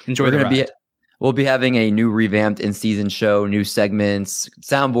right. Enjoy We'll be having a new revamped in-season show, new segments.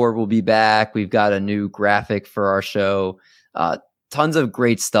 Soundboard will be back. We've got a new graphic for our show. Tons of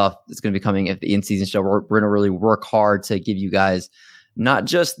great stuff that's going to be coming at the in-season show. We're going to really work hard to give you guys not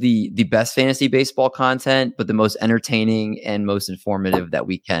just the best fantasy baseball content, but the most entertaining and most informative that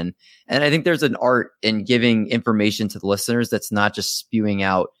we can. And I think there's an art in giving information to the listeners that's not just spewing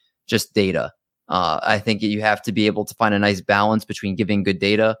out just data. I think you have to be able to find a nice balance between giving good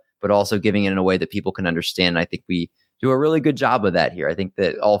data, but also giving it in a way that people can understand. I think we do a really good job of that here. I think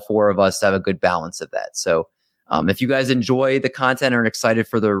that all 4 of us have a good balance of that. So if you guys enjoy the content and are excited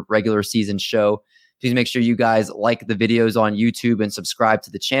for the regular season show, please make sure you guys like the videos on YouTube and subscribe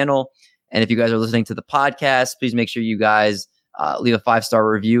to the channel. And if you guys are listening to the podcast, please make sure you guys leave a 5-star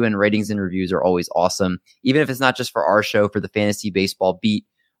review, and ratings and reviews are always awesome. Even if it's not just for our show, for the Fantasy Baseball Beat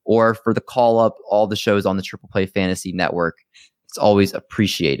or for the Call Up, all the shows on the Triple Play Fantasy Network, it's always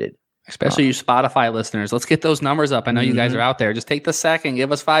appreciated. Especially you Spotify listeners. Let's get those numbers up. I know you guys are out there. Just take the second.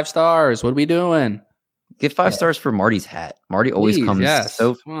 Give us 5 stars. What are we doing? Give 5 stars for Marty's hat. Marty always comes. Yes.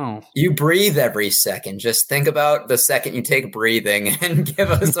 So you breathe every second. Just think about the second you take breathing and give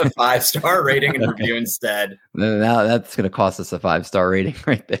us a 5-star rating and review instead. Now that's going to cost us a 5-star rating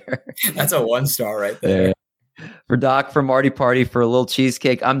right there. That's a 1-star right there. For Doc, for Marty Party, for a little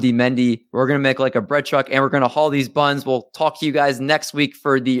cheesecake, I'm D Mendy. We're going to make like a bread truck and we're going to haul these buns. We'll talk to you guys next week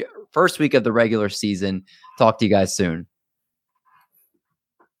for the first week of the regular season. Talk to you guys soon.